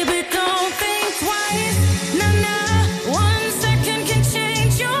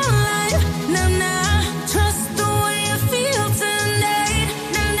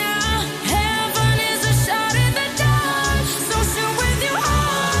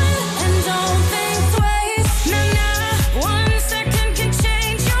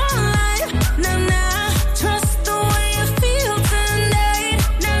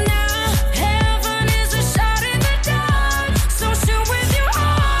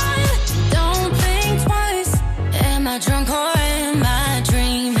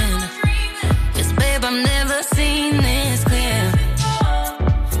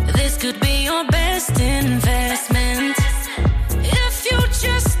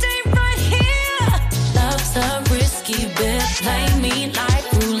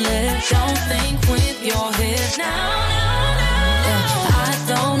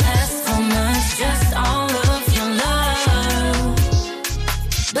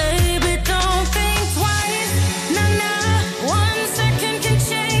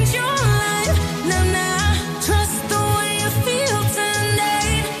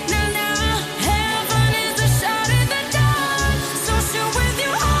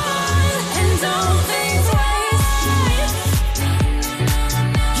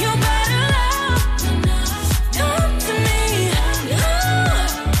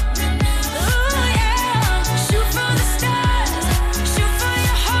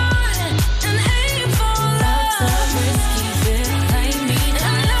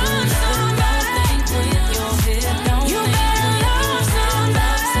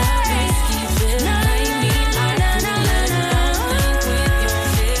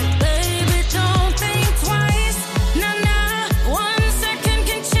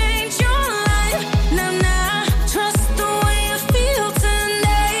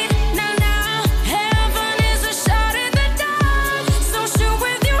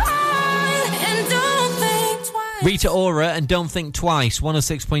 Rita Ora and Don't Think Twice,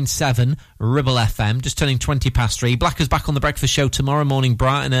 106.7 Ribble FM, just turning 20 past 3. Blackers back on the breakfast show tomorrow morning,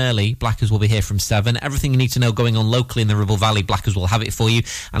 bright and early. Blackers will be here from 7. Everything you need to know going on locally in the Ribble Valley, Blackers will have it for you.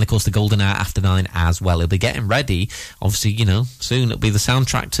 And, of course, the Golden Hour after 9 as well. He'll be getting ready. Obviously, you know, soon it'll be the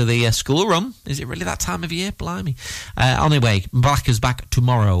soundtrack to the school run. Is it really that time of year? Blimey. Anyway, Blackers back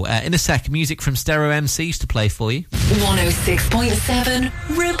tomorrow. In a sec, music from Stereo MCs to play for you. 106.7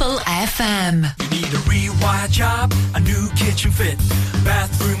 Ribble FM. You need a rewire job, a new kitchen fit,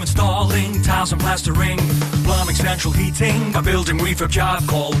 bathroom installing, tiles and plastering, plumbing, central heating, a building refurb job.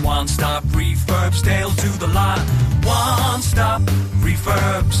 Call One Stop Refurbs, Dale to the lot. One Stop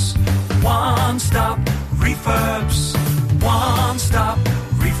Refurbs. One Stop Refurbs. One Stop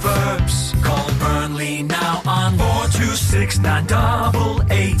Refurbs. Call Burnley now on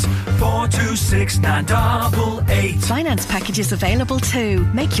 426-988. 426-988. Finance packages available too.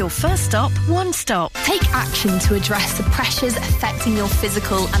 Make your first stop One Stop. Take action to address the pressures affecting your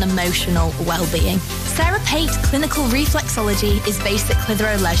physical and emotional well-being. Sarah Pate Clinical Reflexology is based at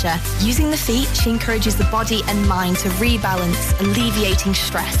Clitheroe Leisure. Using the feet, she encourages the body and mind to rebalance, alleviating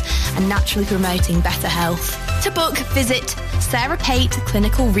stress and naturally promoting better health. To book, visit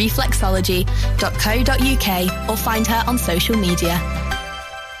sarahpateclinicalreflexology.co.uk or find her on social media.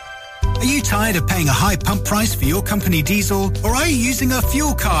 Are you tired of paying a high pump price for your company diesel? Or are you using a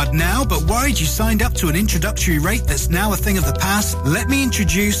fuel card now but worried you signed up to an introductory rate that's now a thing of the past? Let me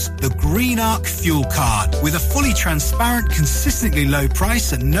introduce the Green Arc Fuel Card. With a fully transparent, consistently low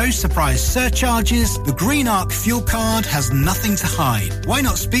price and no surprise surcharges, the Green Arc Fuel Card has nothing to hide. Why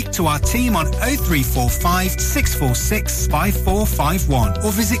not speak to our team on 0345 646 5451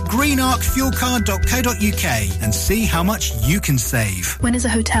 or visit greenarcfuelcard.co.uk and see how much you can save. When is a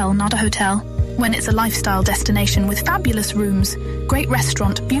hotel not a hotel? When it's a lifestyle destination with fabulous rooms, great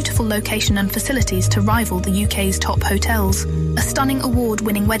restaurant, beautiful location and facilities to rival the UK's top hotels. A stunning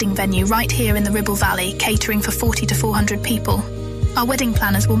award-winning wedding venue right here in the Ribble Valley, catering for 40 to 400 people. Our wedding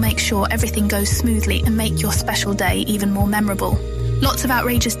planners will make sure everything goes smoothly and make your special day even more memorable. Lots of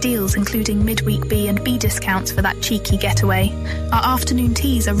outrageous deals, including midweek B and B discounts for that cheeky getaway. Our afternoon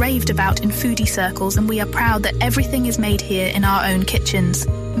teas are raved about in foodie circles, and we are proud that everything is made here in our own kitchens.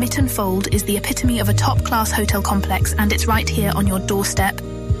 Mytton Fold is the epitome of a top-class hotel complex, and it's right here on your doorstep.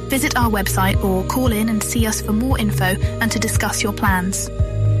 Visit our website or call in and see us for more info and to discuss your plans.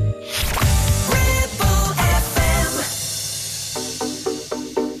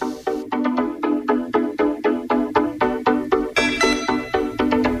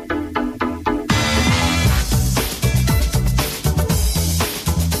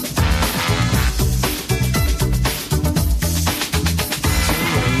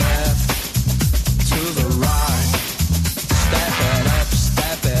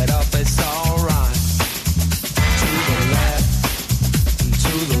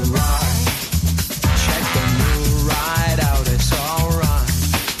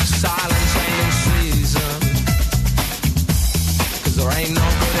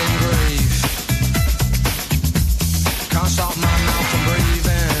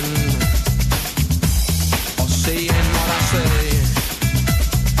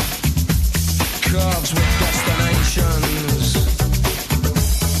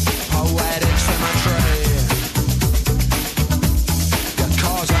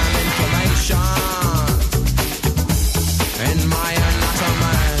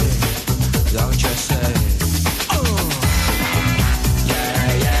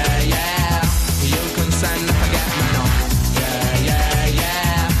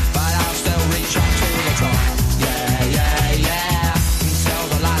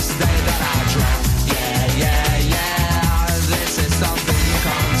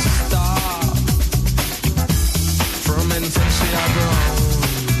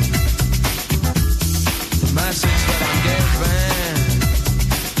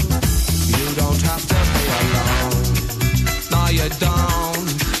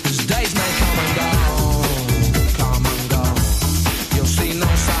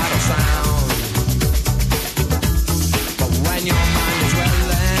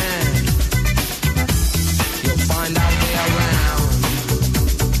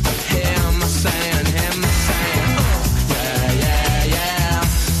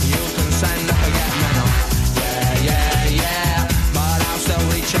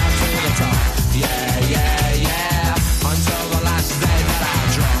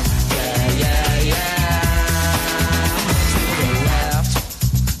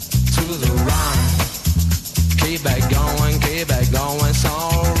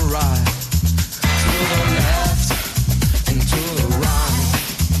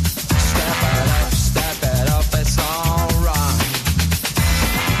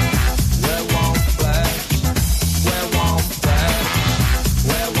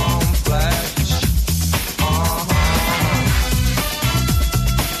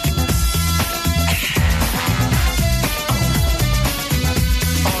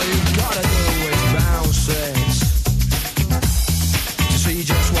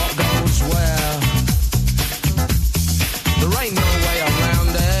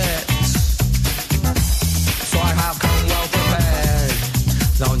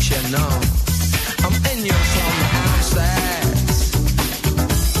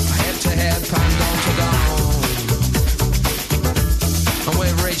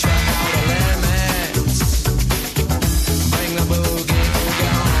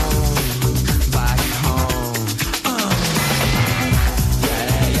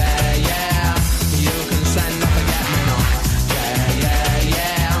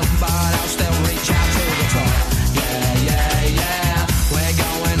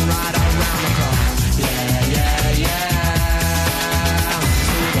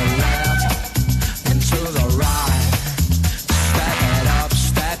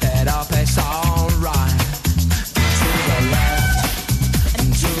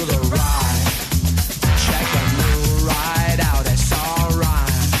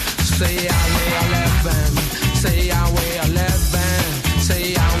 See how we are living. See how we are living.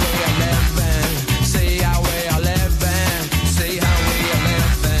 See how we are living. See how we are living. See how we are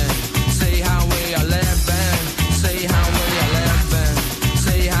living. See how we are living. See how we are living.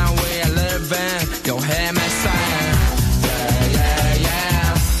 See how we are living. You'll hear me saying, yeah, yeah,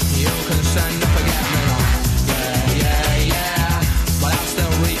 yeah. You can send a forget me not. Yeah, yeah, yeah. But I'll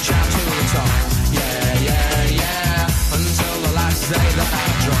still reach out to the top. Yeah, yeah, yeah. Until the last day that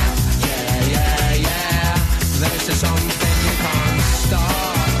I drop. Yeah, yeah, yeah. This is something you can't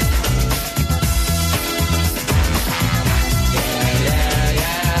stop. Yeah, yeah,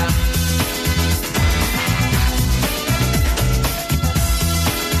 yeah.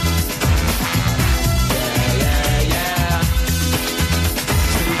 Yeah, yeah, yeah.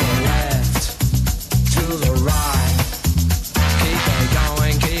 To the left, to the right.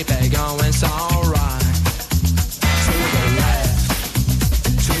 Keep it going, it's alright. To the left,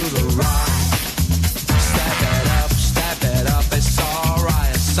 to the right. Step it up, it's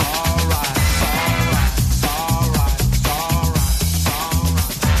alright, it's alright, it's alright, it's alright, it's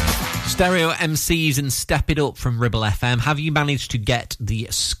alright. Stereo MCs and Step It Up from Ribble FM. Have you managed to get the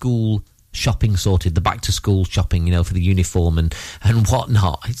school shopping sorted, the back to school shopping, you know, for the uniform and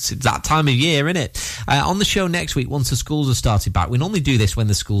whatnot? It's that time of year, isn't it? On the show next week, once the schools have started back, we normally do this when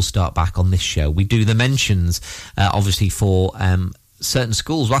the schools start back on this show. We do the mentions, obviously, for certain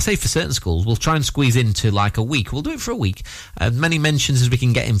schools. Well, I say for certain schools, we'll try and squeeze into like a week. We'll do it for a week. As many mentions as we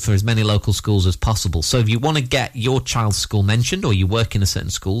can get in for as many local schools as possible. So if you want to get your child's school mentioned, or you work in a certain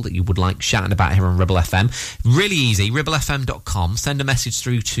school that you would like shouting about here on Ribble FM, really easy, ribblefm.com. Send a message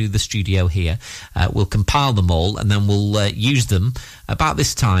through to the studio here. We'll compile them all, and then we'll use them about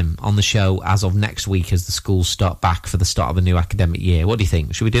this time on the show as of next week as the schools start back for the start of the new academic year. What do you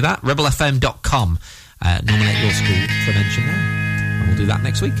think? Should we do that? ribblefm.com. Nominate your school for mention now. And we'll do that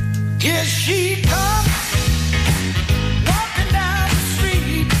next week. Here she comes, walking down the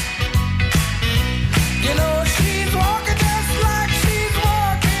street. You know she's walking just like she's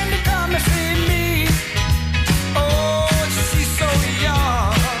walking to come and see me. Oh, she's so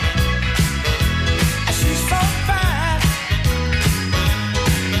young, and she's so fine.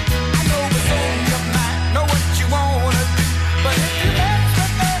 I know what's on your mind, know what you wanna do, but if you mess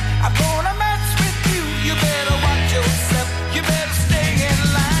with her, I'm gonna mess with you. You better watch yourself, you better stay in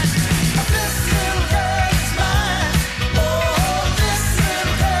line. This little girl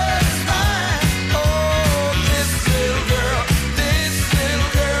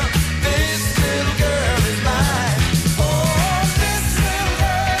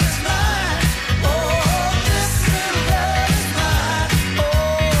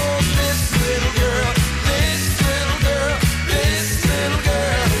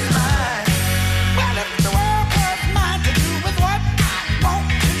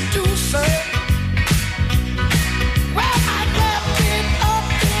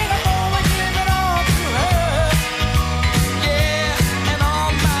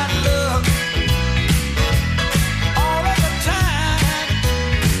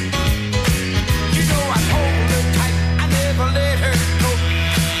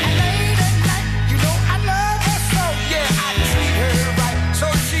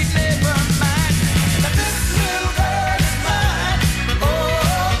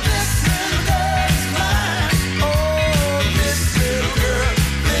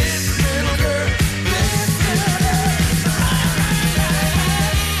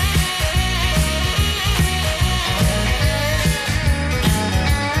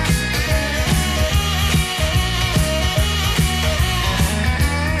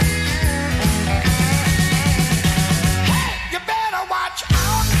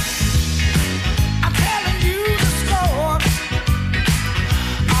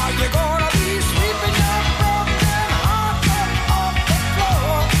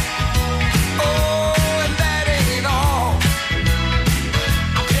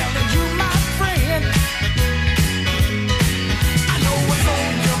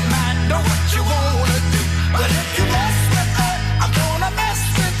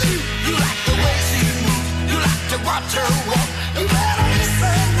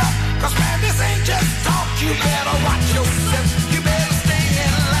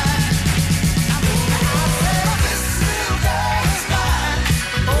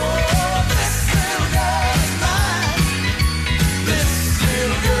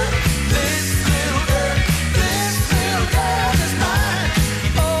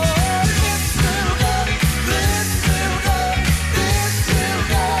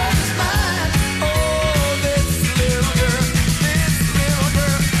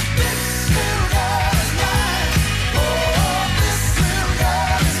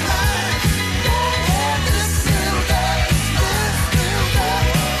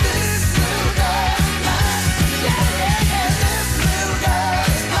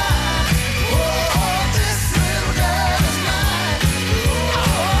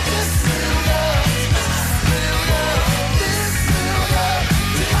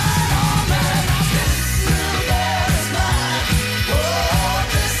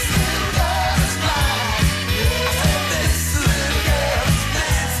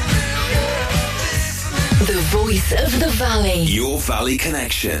voice of the valley. Your Valley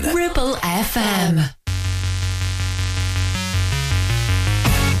Connection. Ribble FM.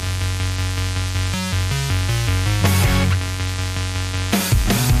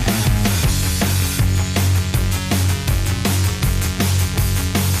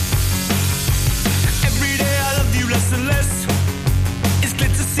 Every day I love you less and less. It's clear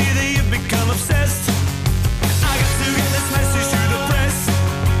to see that you've become obsessed. I got to get this message to the press.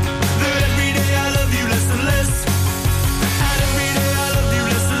 That every day I love you less and less. And every day I love you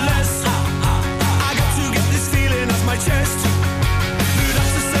less and less. I got to get this feeling off my chest. The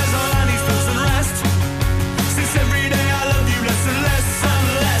doctor says all I need is some rest. Since every day I love you less and less. And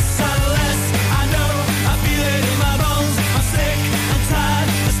less and less. I know, I feel it in my bones. I'm sick and tired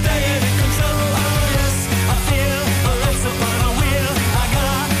of staying in control. Oh yes, I feel a race upon a wheel. I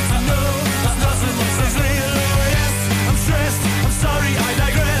got to know there's nothing else is real. Oh yes, I'm stressed, I'm sorry, I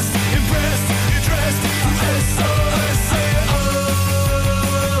digress. Impressed, you dressed, you SOS. Oh,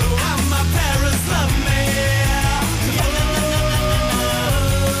 and my parents love me.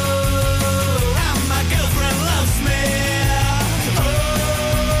 Oh, and my girlfriend loves me.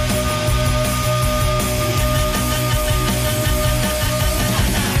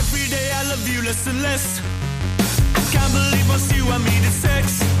 Every day I love you less and less. I can't believe once you and me did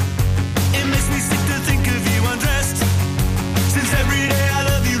sex. It makes me sick to think of you undressed. Since every day I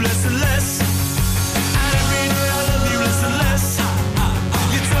love you less and less. And every day I love you less and less.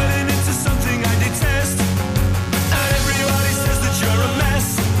 You're turning into something I detest. And everybody says that you're a mess.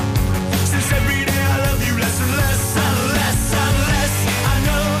 Since every day I love you less and less. And less and less. I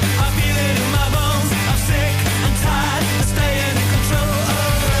know, I feel it in my bones. I'm sick and tired of staying in control.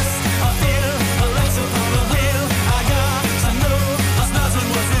 Oh yes, I feel a race upon a wheel. I got to know there's nothing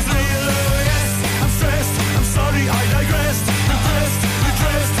worth is real. Oh yes, I'm stressed, I'm sorry, I digressed. Impressed, you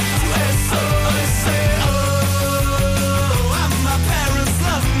dressed to SOS. Oh, and my parents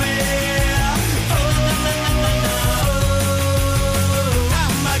love me. Oh,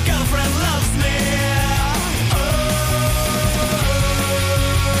 and my girlfriend loves me.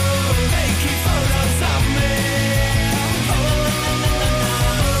 They keep photos of me.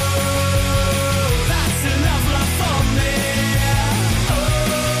 That's enough love for me.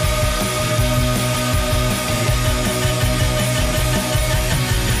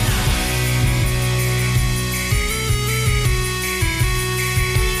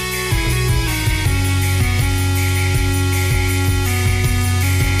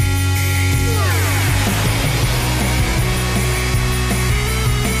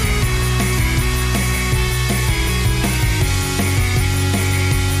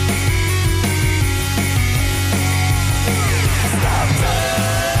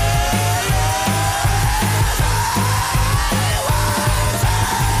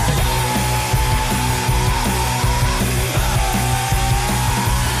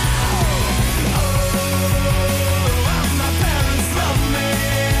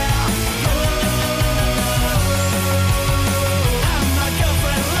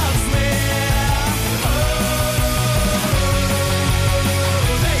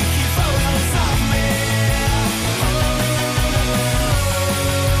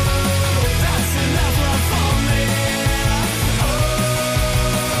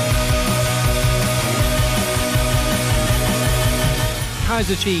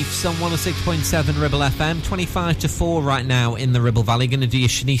 Kaiser Chiefs on 106.7 Ribble FM, 25 to 4 right now in the Ribble Valley. Going to do your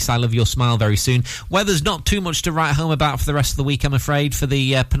Shanice, I Love Your Smile very soon. Weather's not too much to write home about for the rest of the week, I'm afraid, for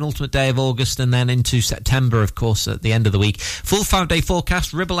the penultimate day of August and then into September, of course, at the end of the week. Full 5-day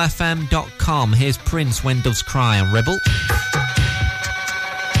forecast, ribblefm.com. Here's Prince, When Doves Cry on Ribble.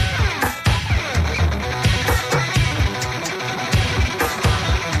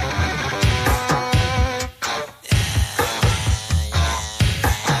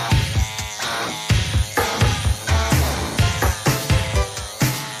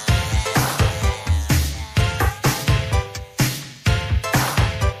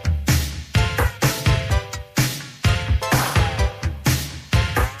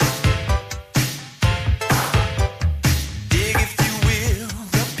 Dig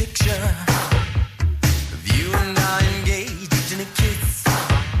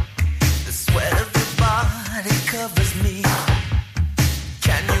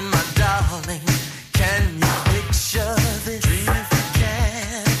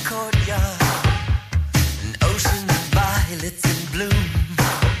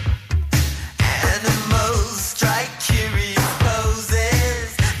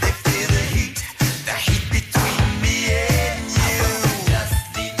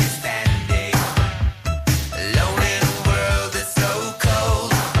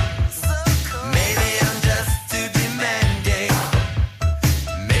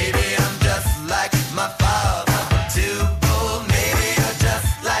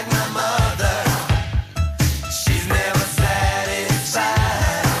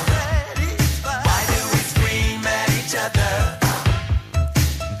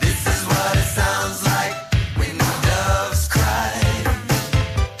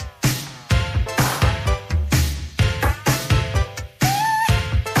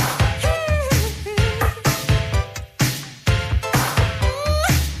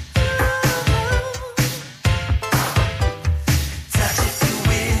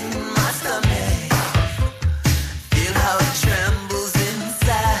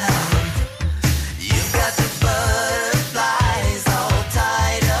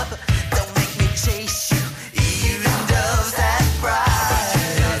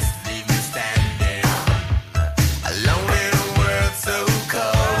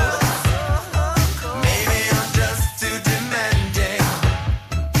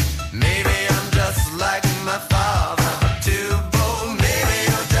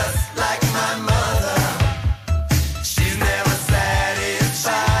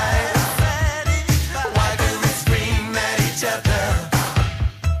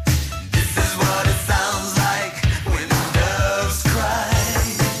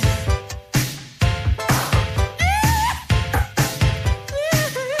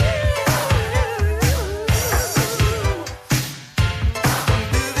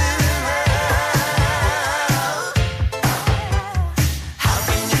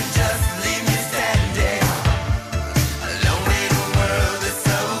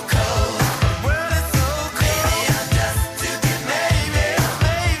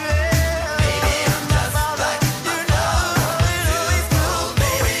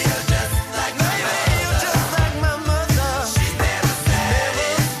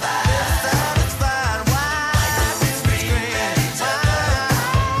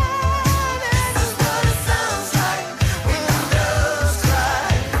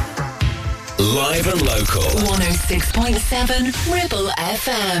local. 106.7 Ribble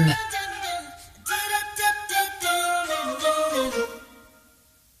FM.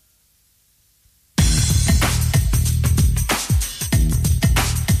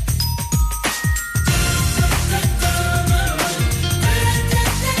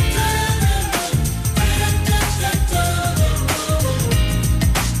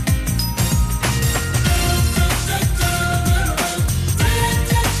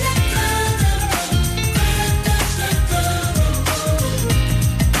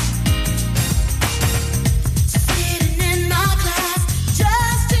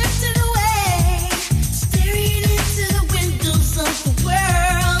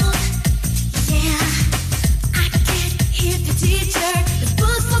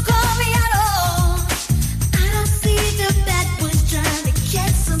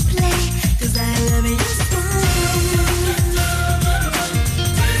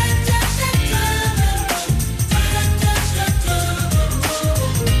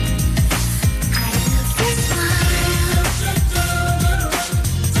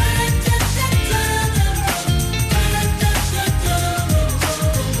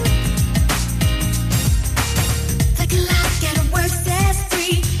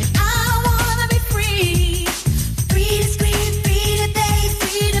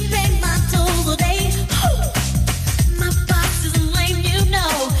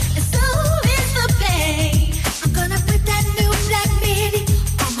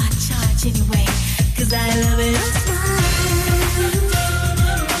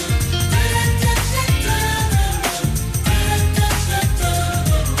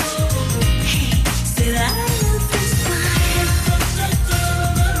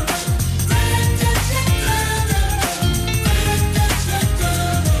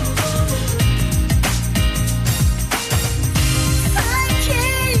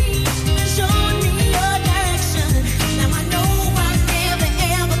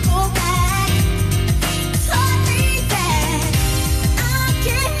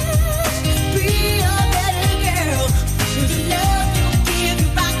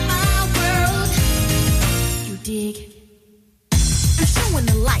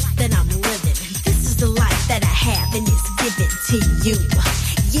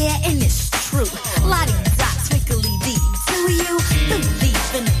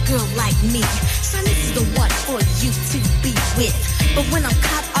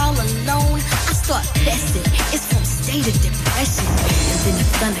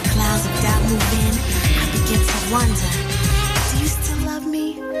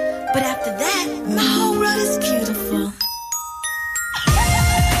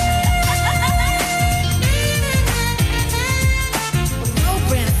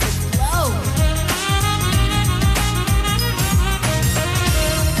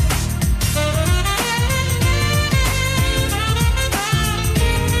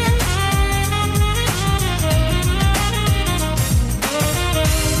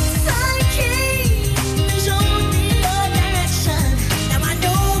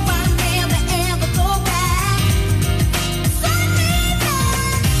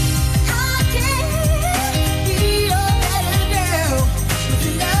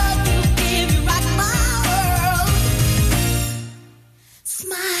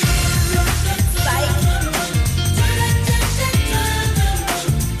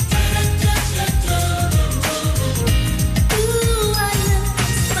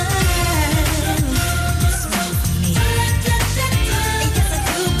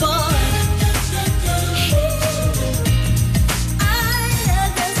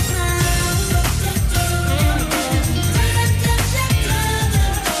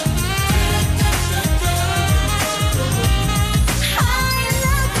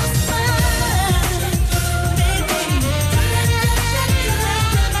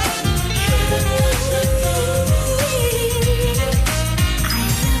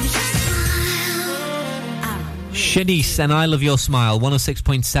 Shanice and I Love Your Smile,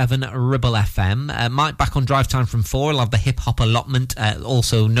 106.7 Ribble FM. Mike back on Drive Time from 4. I'll have the hip-hop allotment.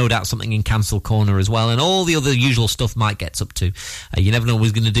 Also, no doubt something in Cancel Corner as well. And all the other usual stuff Mike gets up to. You never know what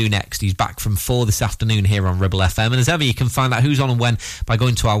he's going to do next. He's back from 4 this afternoon here on Ribble FM. And as ever, you can find out who's on and when by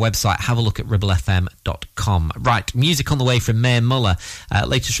going to our website. Have a look at ribblefm.com. Right, music on the way from Mayor Muller.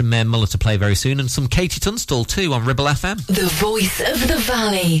 Latest from Mayor Muller to play very soon. And some Katie Tunstall too on Ribble FM. The voice of the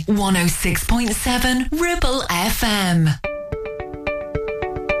valley, 106.7 Ribble FM.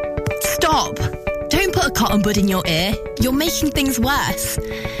 Stop! Don't put a cotton bud in your ear. You're making things worse.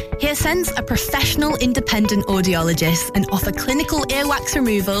 HearSense are professional independent audiologists and offer clinical earwax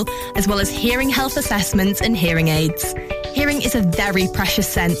removal as well as hearing health assessments and hearing aids. Hearing is a very precious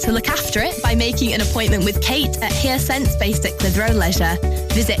sense, so look after it by making an appointment with Kate at HearSense based at Clitheroe Leisure.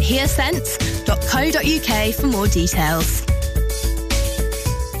 Visit hearsense.co.uk for more details.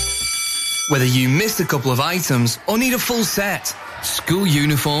 Whether you missed a couple of items or need a full set, school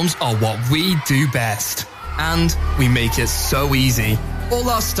uniforms are what we do best. And we make it so easy. All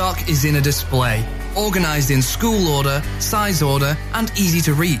our stock is in a display, organised in school order, size order, and easy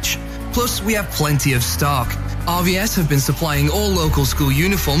to reach. Plus, we have plenty of stock. RVS have been supplying all local school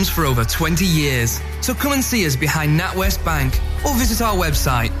uniforms for over 20 years. So come and see us behind NatWest Bank or visit our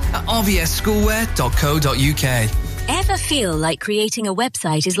website at rvsschoolwear.co.uk. Ever feel like creating a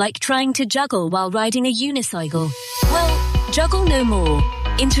website is like trying to juggle while riding a unicycle? Well, juggle no more.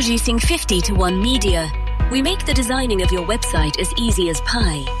 Introducing 50 to 1 Media. We make the designing of your website as easy as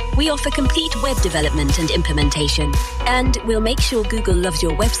pie. We offer complete web development and implementation. And we'll make sure Google loves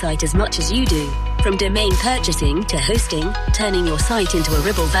your website as much as you do. From domain purchasing to hosting, turning your site into a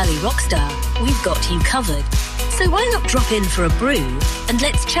Ribble Valley rockstar, we've got you covered. So why not drop in for a brew and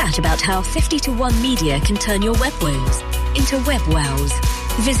let's chat about how 50 to 1 Media can turn your web woes into web wows.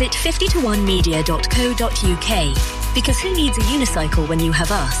 Visit 50to1media.co.uk because who needs a unicycle when you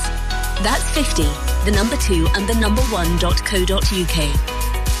have us? That's 50, the number 2 and the number 1.co.uk.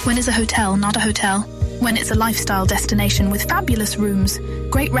 When it's a hotel, not a hotel. When it's a lifestyle destination with fabulous rooms,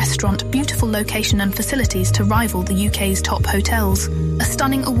 great restaurant, beautiful location and facilities to rival the UK's top hotels. A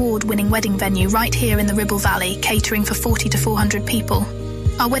stunning award-winning wedding venue right here in the Ribble Valley, catering for 40 to 400 people.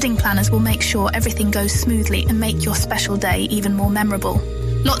 Our wedding planners will make sure everything goes smoothly and make your special day even more memorable.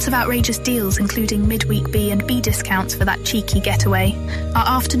 Lots of outrageous deals, including midweek B and B discounts for that cheeky getaway.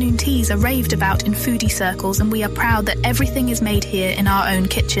 Our afternoon teas are raved about in foodie circles, and we are proud that everything is made here in our own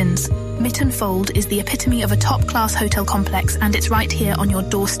kitchens. Mytton Fold is the epitome of a top-class hotel complex, and it's right here on your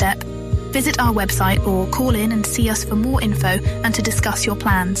doorstep. Visit our website or call in and see us for more info and to discuss your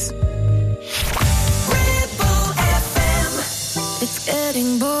plans. It's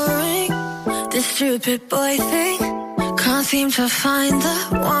getting boring, this stupid boy thing. Can't seem to find the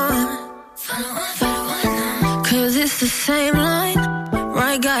one. Cause it's the same line.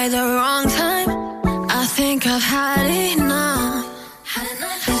 Right guy, the wrong time. I think I've had enough.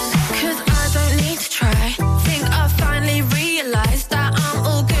 Cause I don't need to try. Think I finally realized that I'm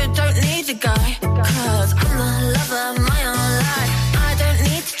all good, don't need a guy. Cause I'm the lover of my own life. I don't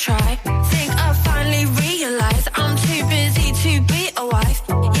need to try. Think I finally realized I'm too busy to be a wife.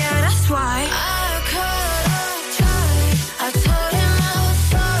 Yeah, that's why I could have tried. I told him I was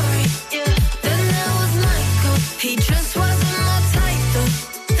sorry, yeah. Then there was Michael, he just wasn't my type though.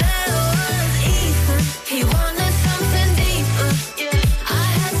 There was Ethan, he wanted something deeper, yeah. I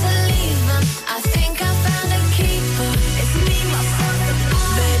had to leave him, I think I found a keeper. It's me, myself, and I.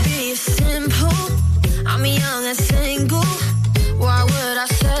 Baby, it's simple, I'm young and single. Why would I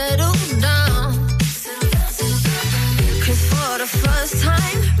settle down? Cause for the first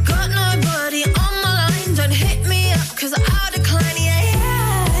time, got nobody on my line. Don't hit me up, cause I'll decline,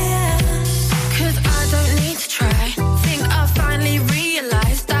 yeah. Cause I don't need to try. Think I finally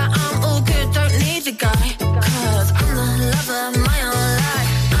realized that I'm all good, don't need a guy. Cause I'm the lover of my own life.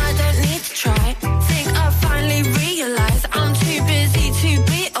 I don't need to try. Think I finally realized I'm too busy to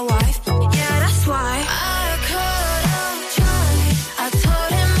be a wife. Yeah, that's why I could have tried. I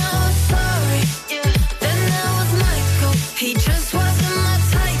told him I was sorry, yeah. Then there was Michael, he just wasn't my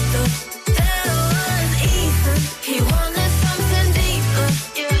type though. There was Ethan, he wanted something deeper,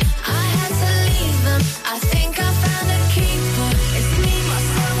 yeah. I had to leave him, I think I found a keeper. It's me,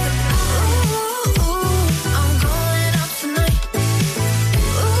 myself, and I. Ooh, I'm going out tonight.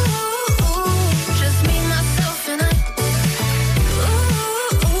 Ooh, just me, myself, and I.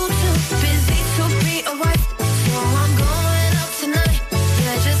 Ooh, too busy to be a wife, so I'm going out tonight.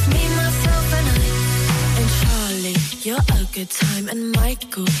 Yeah, just me, myself, and I. And Charlie, you're a good time, and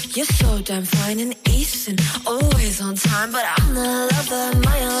Michael, you're so damn fine, and Ethan, always on time, but I'm the lover of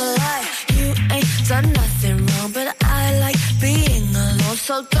my own life. You ain't done nothing wrong, but I like being alone,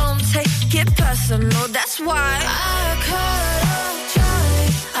 so don't take it personal, that's why I could have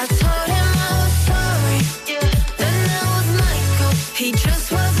tried. I told him I was sorry, yeah. Then there was Michael, he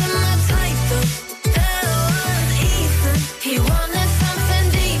just wasn't my type though. There was Ethan, he wanted something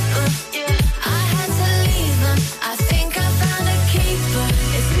deeper, yeah. I had to leave him, I think I found a keeper.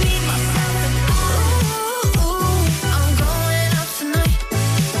 It's me, myself, and I. Ooh, I'm going out tonight.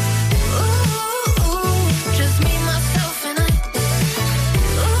 Ooh, just me, myself, and I.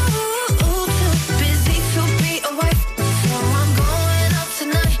 Ooh, too busy to be a wife, so I'm going out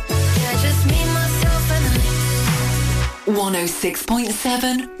tonight. Yeah, just me, myself, and I.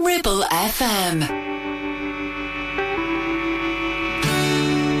 106.7 Ribble FM.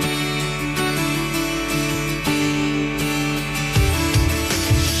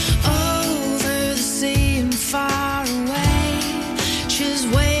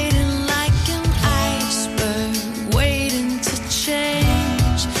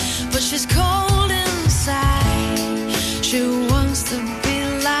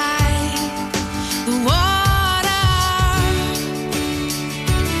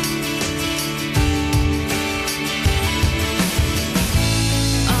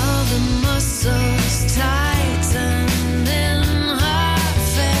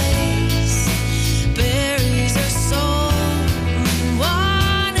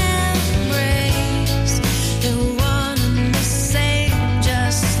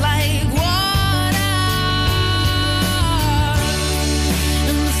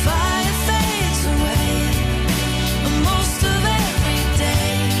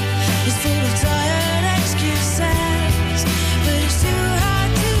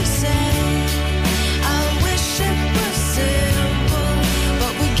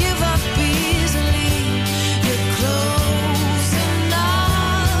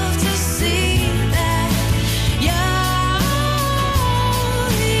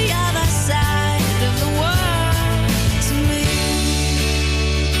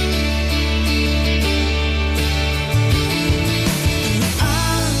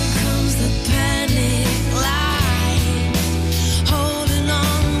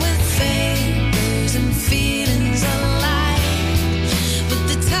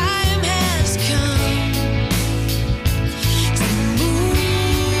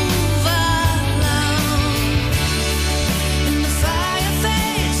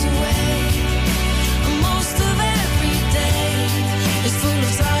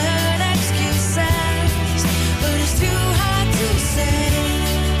 of tired excuses, but it's too hard to say.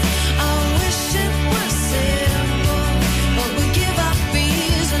 I wish it was simple, but we give up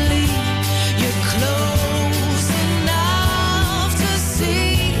easily. You're close enough to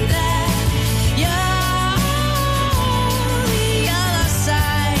see that you're the other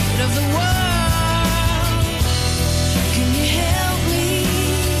side of the world. Can you help me?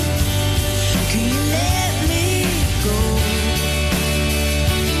 Can you let me go?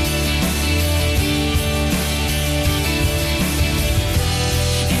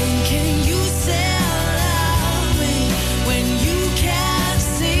 And can you still love me when you can't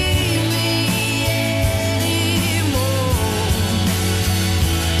see me anymore?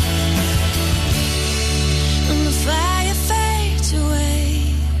 And the fire fades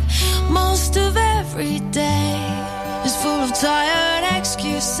away. Most of every day is full of tired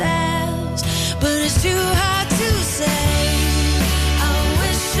excuses, but it's too hard to say. I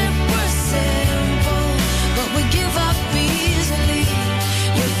wish it was simple, but we give up easily.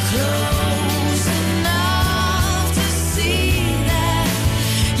 You're close enough to see that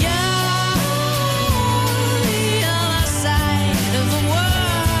you're the other side of the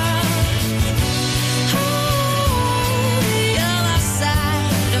world. The other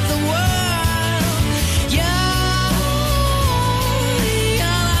side of the world. You're the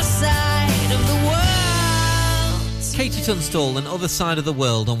other side of the world. Katie Tunstall and Other Side of the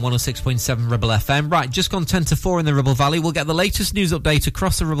World on 106.7 Ribble FM. Right, just gone 10 to 4 in the Ribble Valley. We'll get the latest news update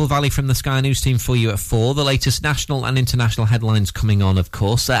across the Ribble Valley from the Sky News team for you at 4. The latest national and international headlines coming on, of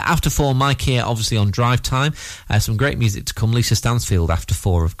course. After 4, Mike here, obviously on Drive Time. Some great music to come. Lisa Stansfield after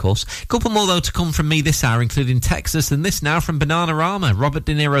 4, of course. A couple more, though, to come from me this hour, including Texas and this now from Bananarama. Robert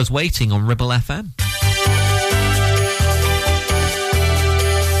De Niro's Waiting on Ribble FM.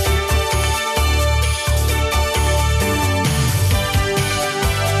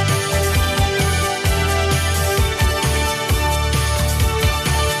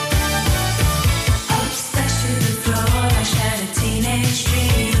 Obsessed to the floor, I shed a teenage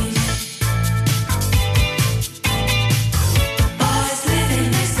dream. Boys living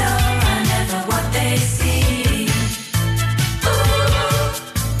next door are never what they seem. Ooh,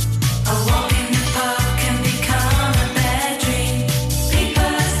 a walk in the park.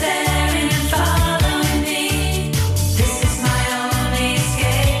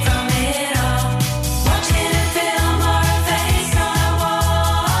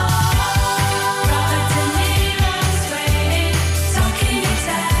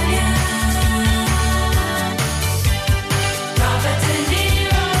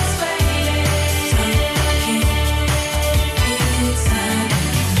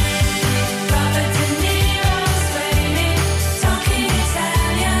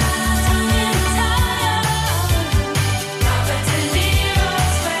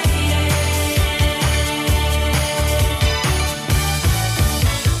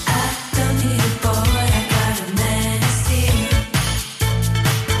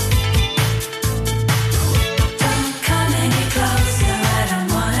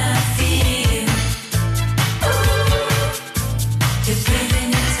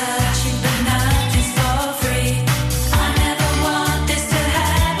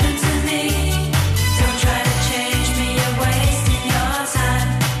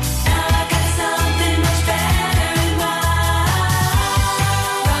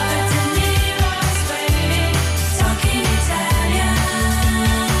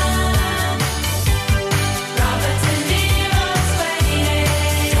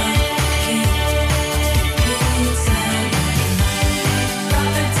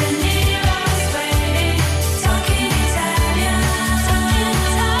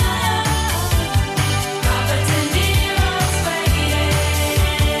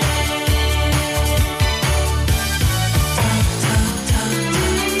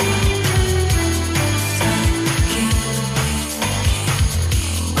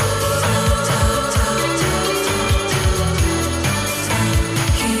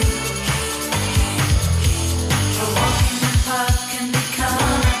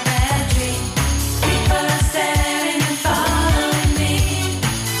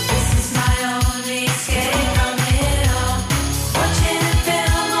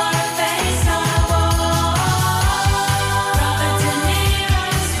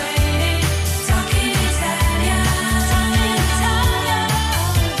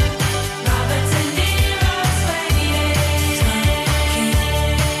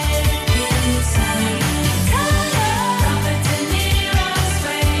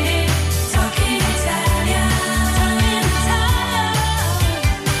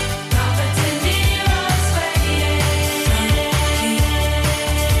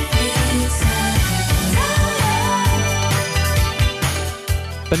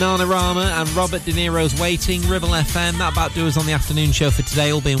 Bananarama and Robert De Niro's Waiting, Ribble FM. That about do us on the afternoon show for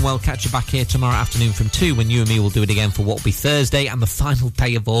today. All being well, catch you back here tomorrow afternoon from 2 when you and me will do it again for what will be Thursday and the final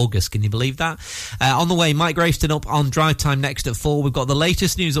day of August. Can you believe that? On the way, Mike Graveston up on Drive Time next at 4. We've got the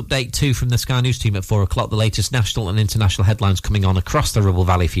latest news update too from the Sky News team at 4 o'clock. The latest national and international headlines coming on across the Ribble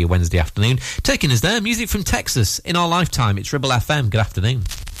Valley for your Wednesday afternoon. Taking us there, music from Texas in our lifetime. It's Ribble FM. Good afternoon.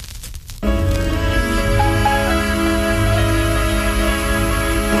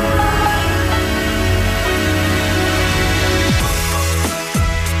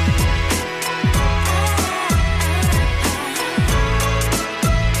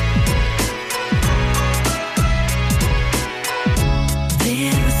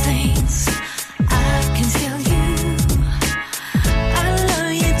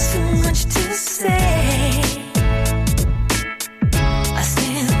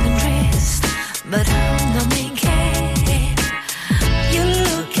 But I'm the main cat. You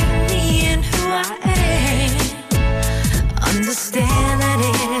look at me and who I am. Understand that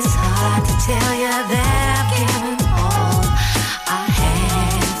it is hard to tell you that I've given all I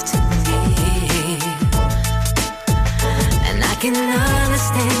have to give. And I can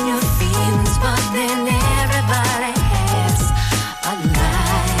understand your feelings, but then everybody has a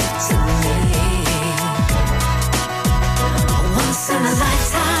life to live. Once in a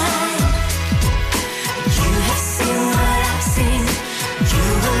lifetime.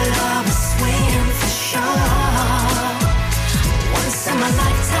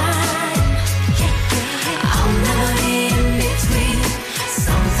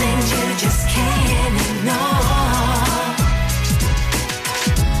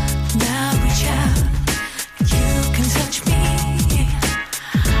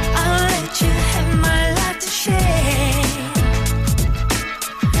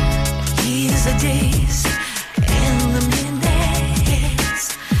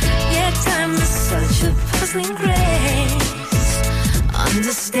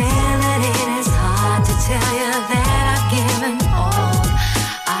 Understand that it is hard to tell you that I've given all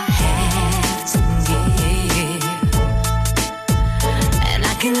I have to give. And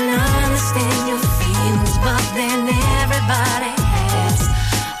I can understand your feelings, but then everybody has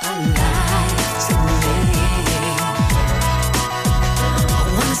a life to live.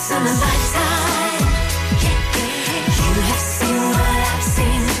 Once in a lifetime, you have seen what I've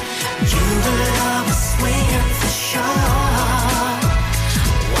seen. You will always win for sure.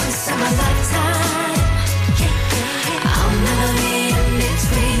 Once in my lifetime, I'll never be in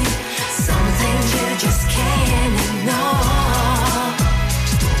between. Some things you just can't ignore.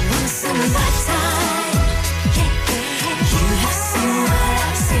 Once in a lifetime, you have seen what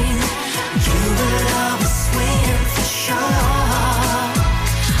I've seen. You will always win for sure.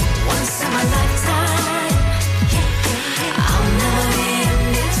 Once in my lifetime, I'll never be in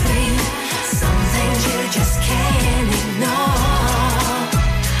between. Some things you just can't ignore.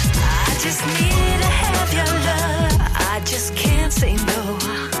 Just need to have your love. I just can't say no.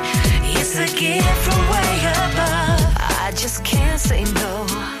 It's a gift from way above. I just can't say no.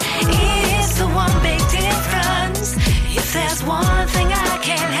 It's the one big difference. If there's one thing I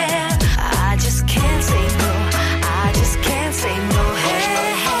can't have, I just can't say no. I just can't say no.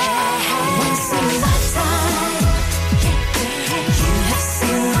 Hey, once in a lifetime, you have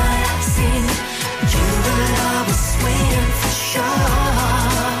seen what I've seen. You will always win for sure.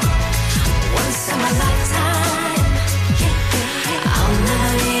 Once in my lifetime, I'll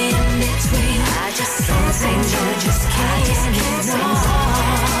never be in between. I just can't say no, just can't ignore.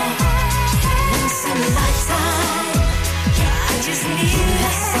 Once in a lifetime, I just need to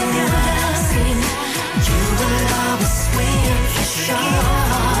have your love. You will always win for sure.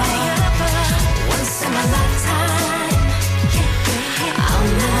 Once in my lifetime, I'll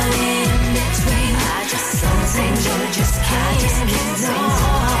never be in between. I just can't say no, just can't ignore.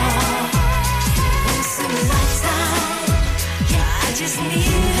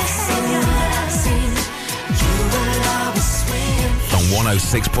 On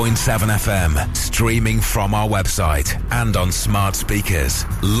 106.7 FM, streaming from our website and on smart speakers,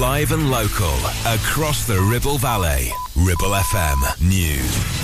 live and local across the Ribble Valley. Ribble FM News.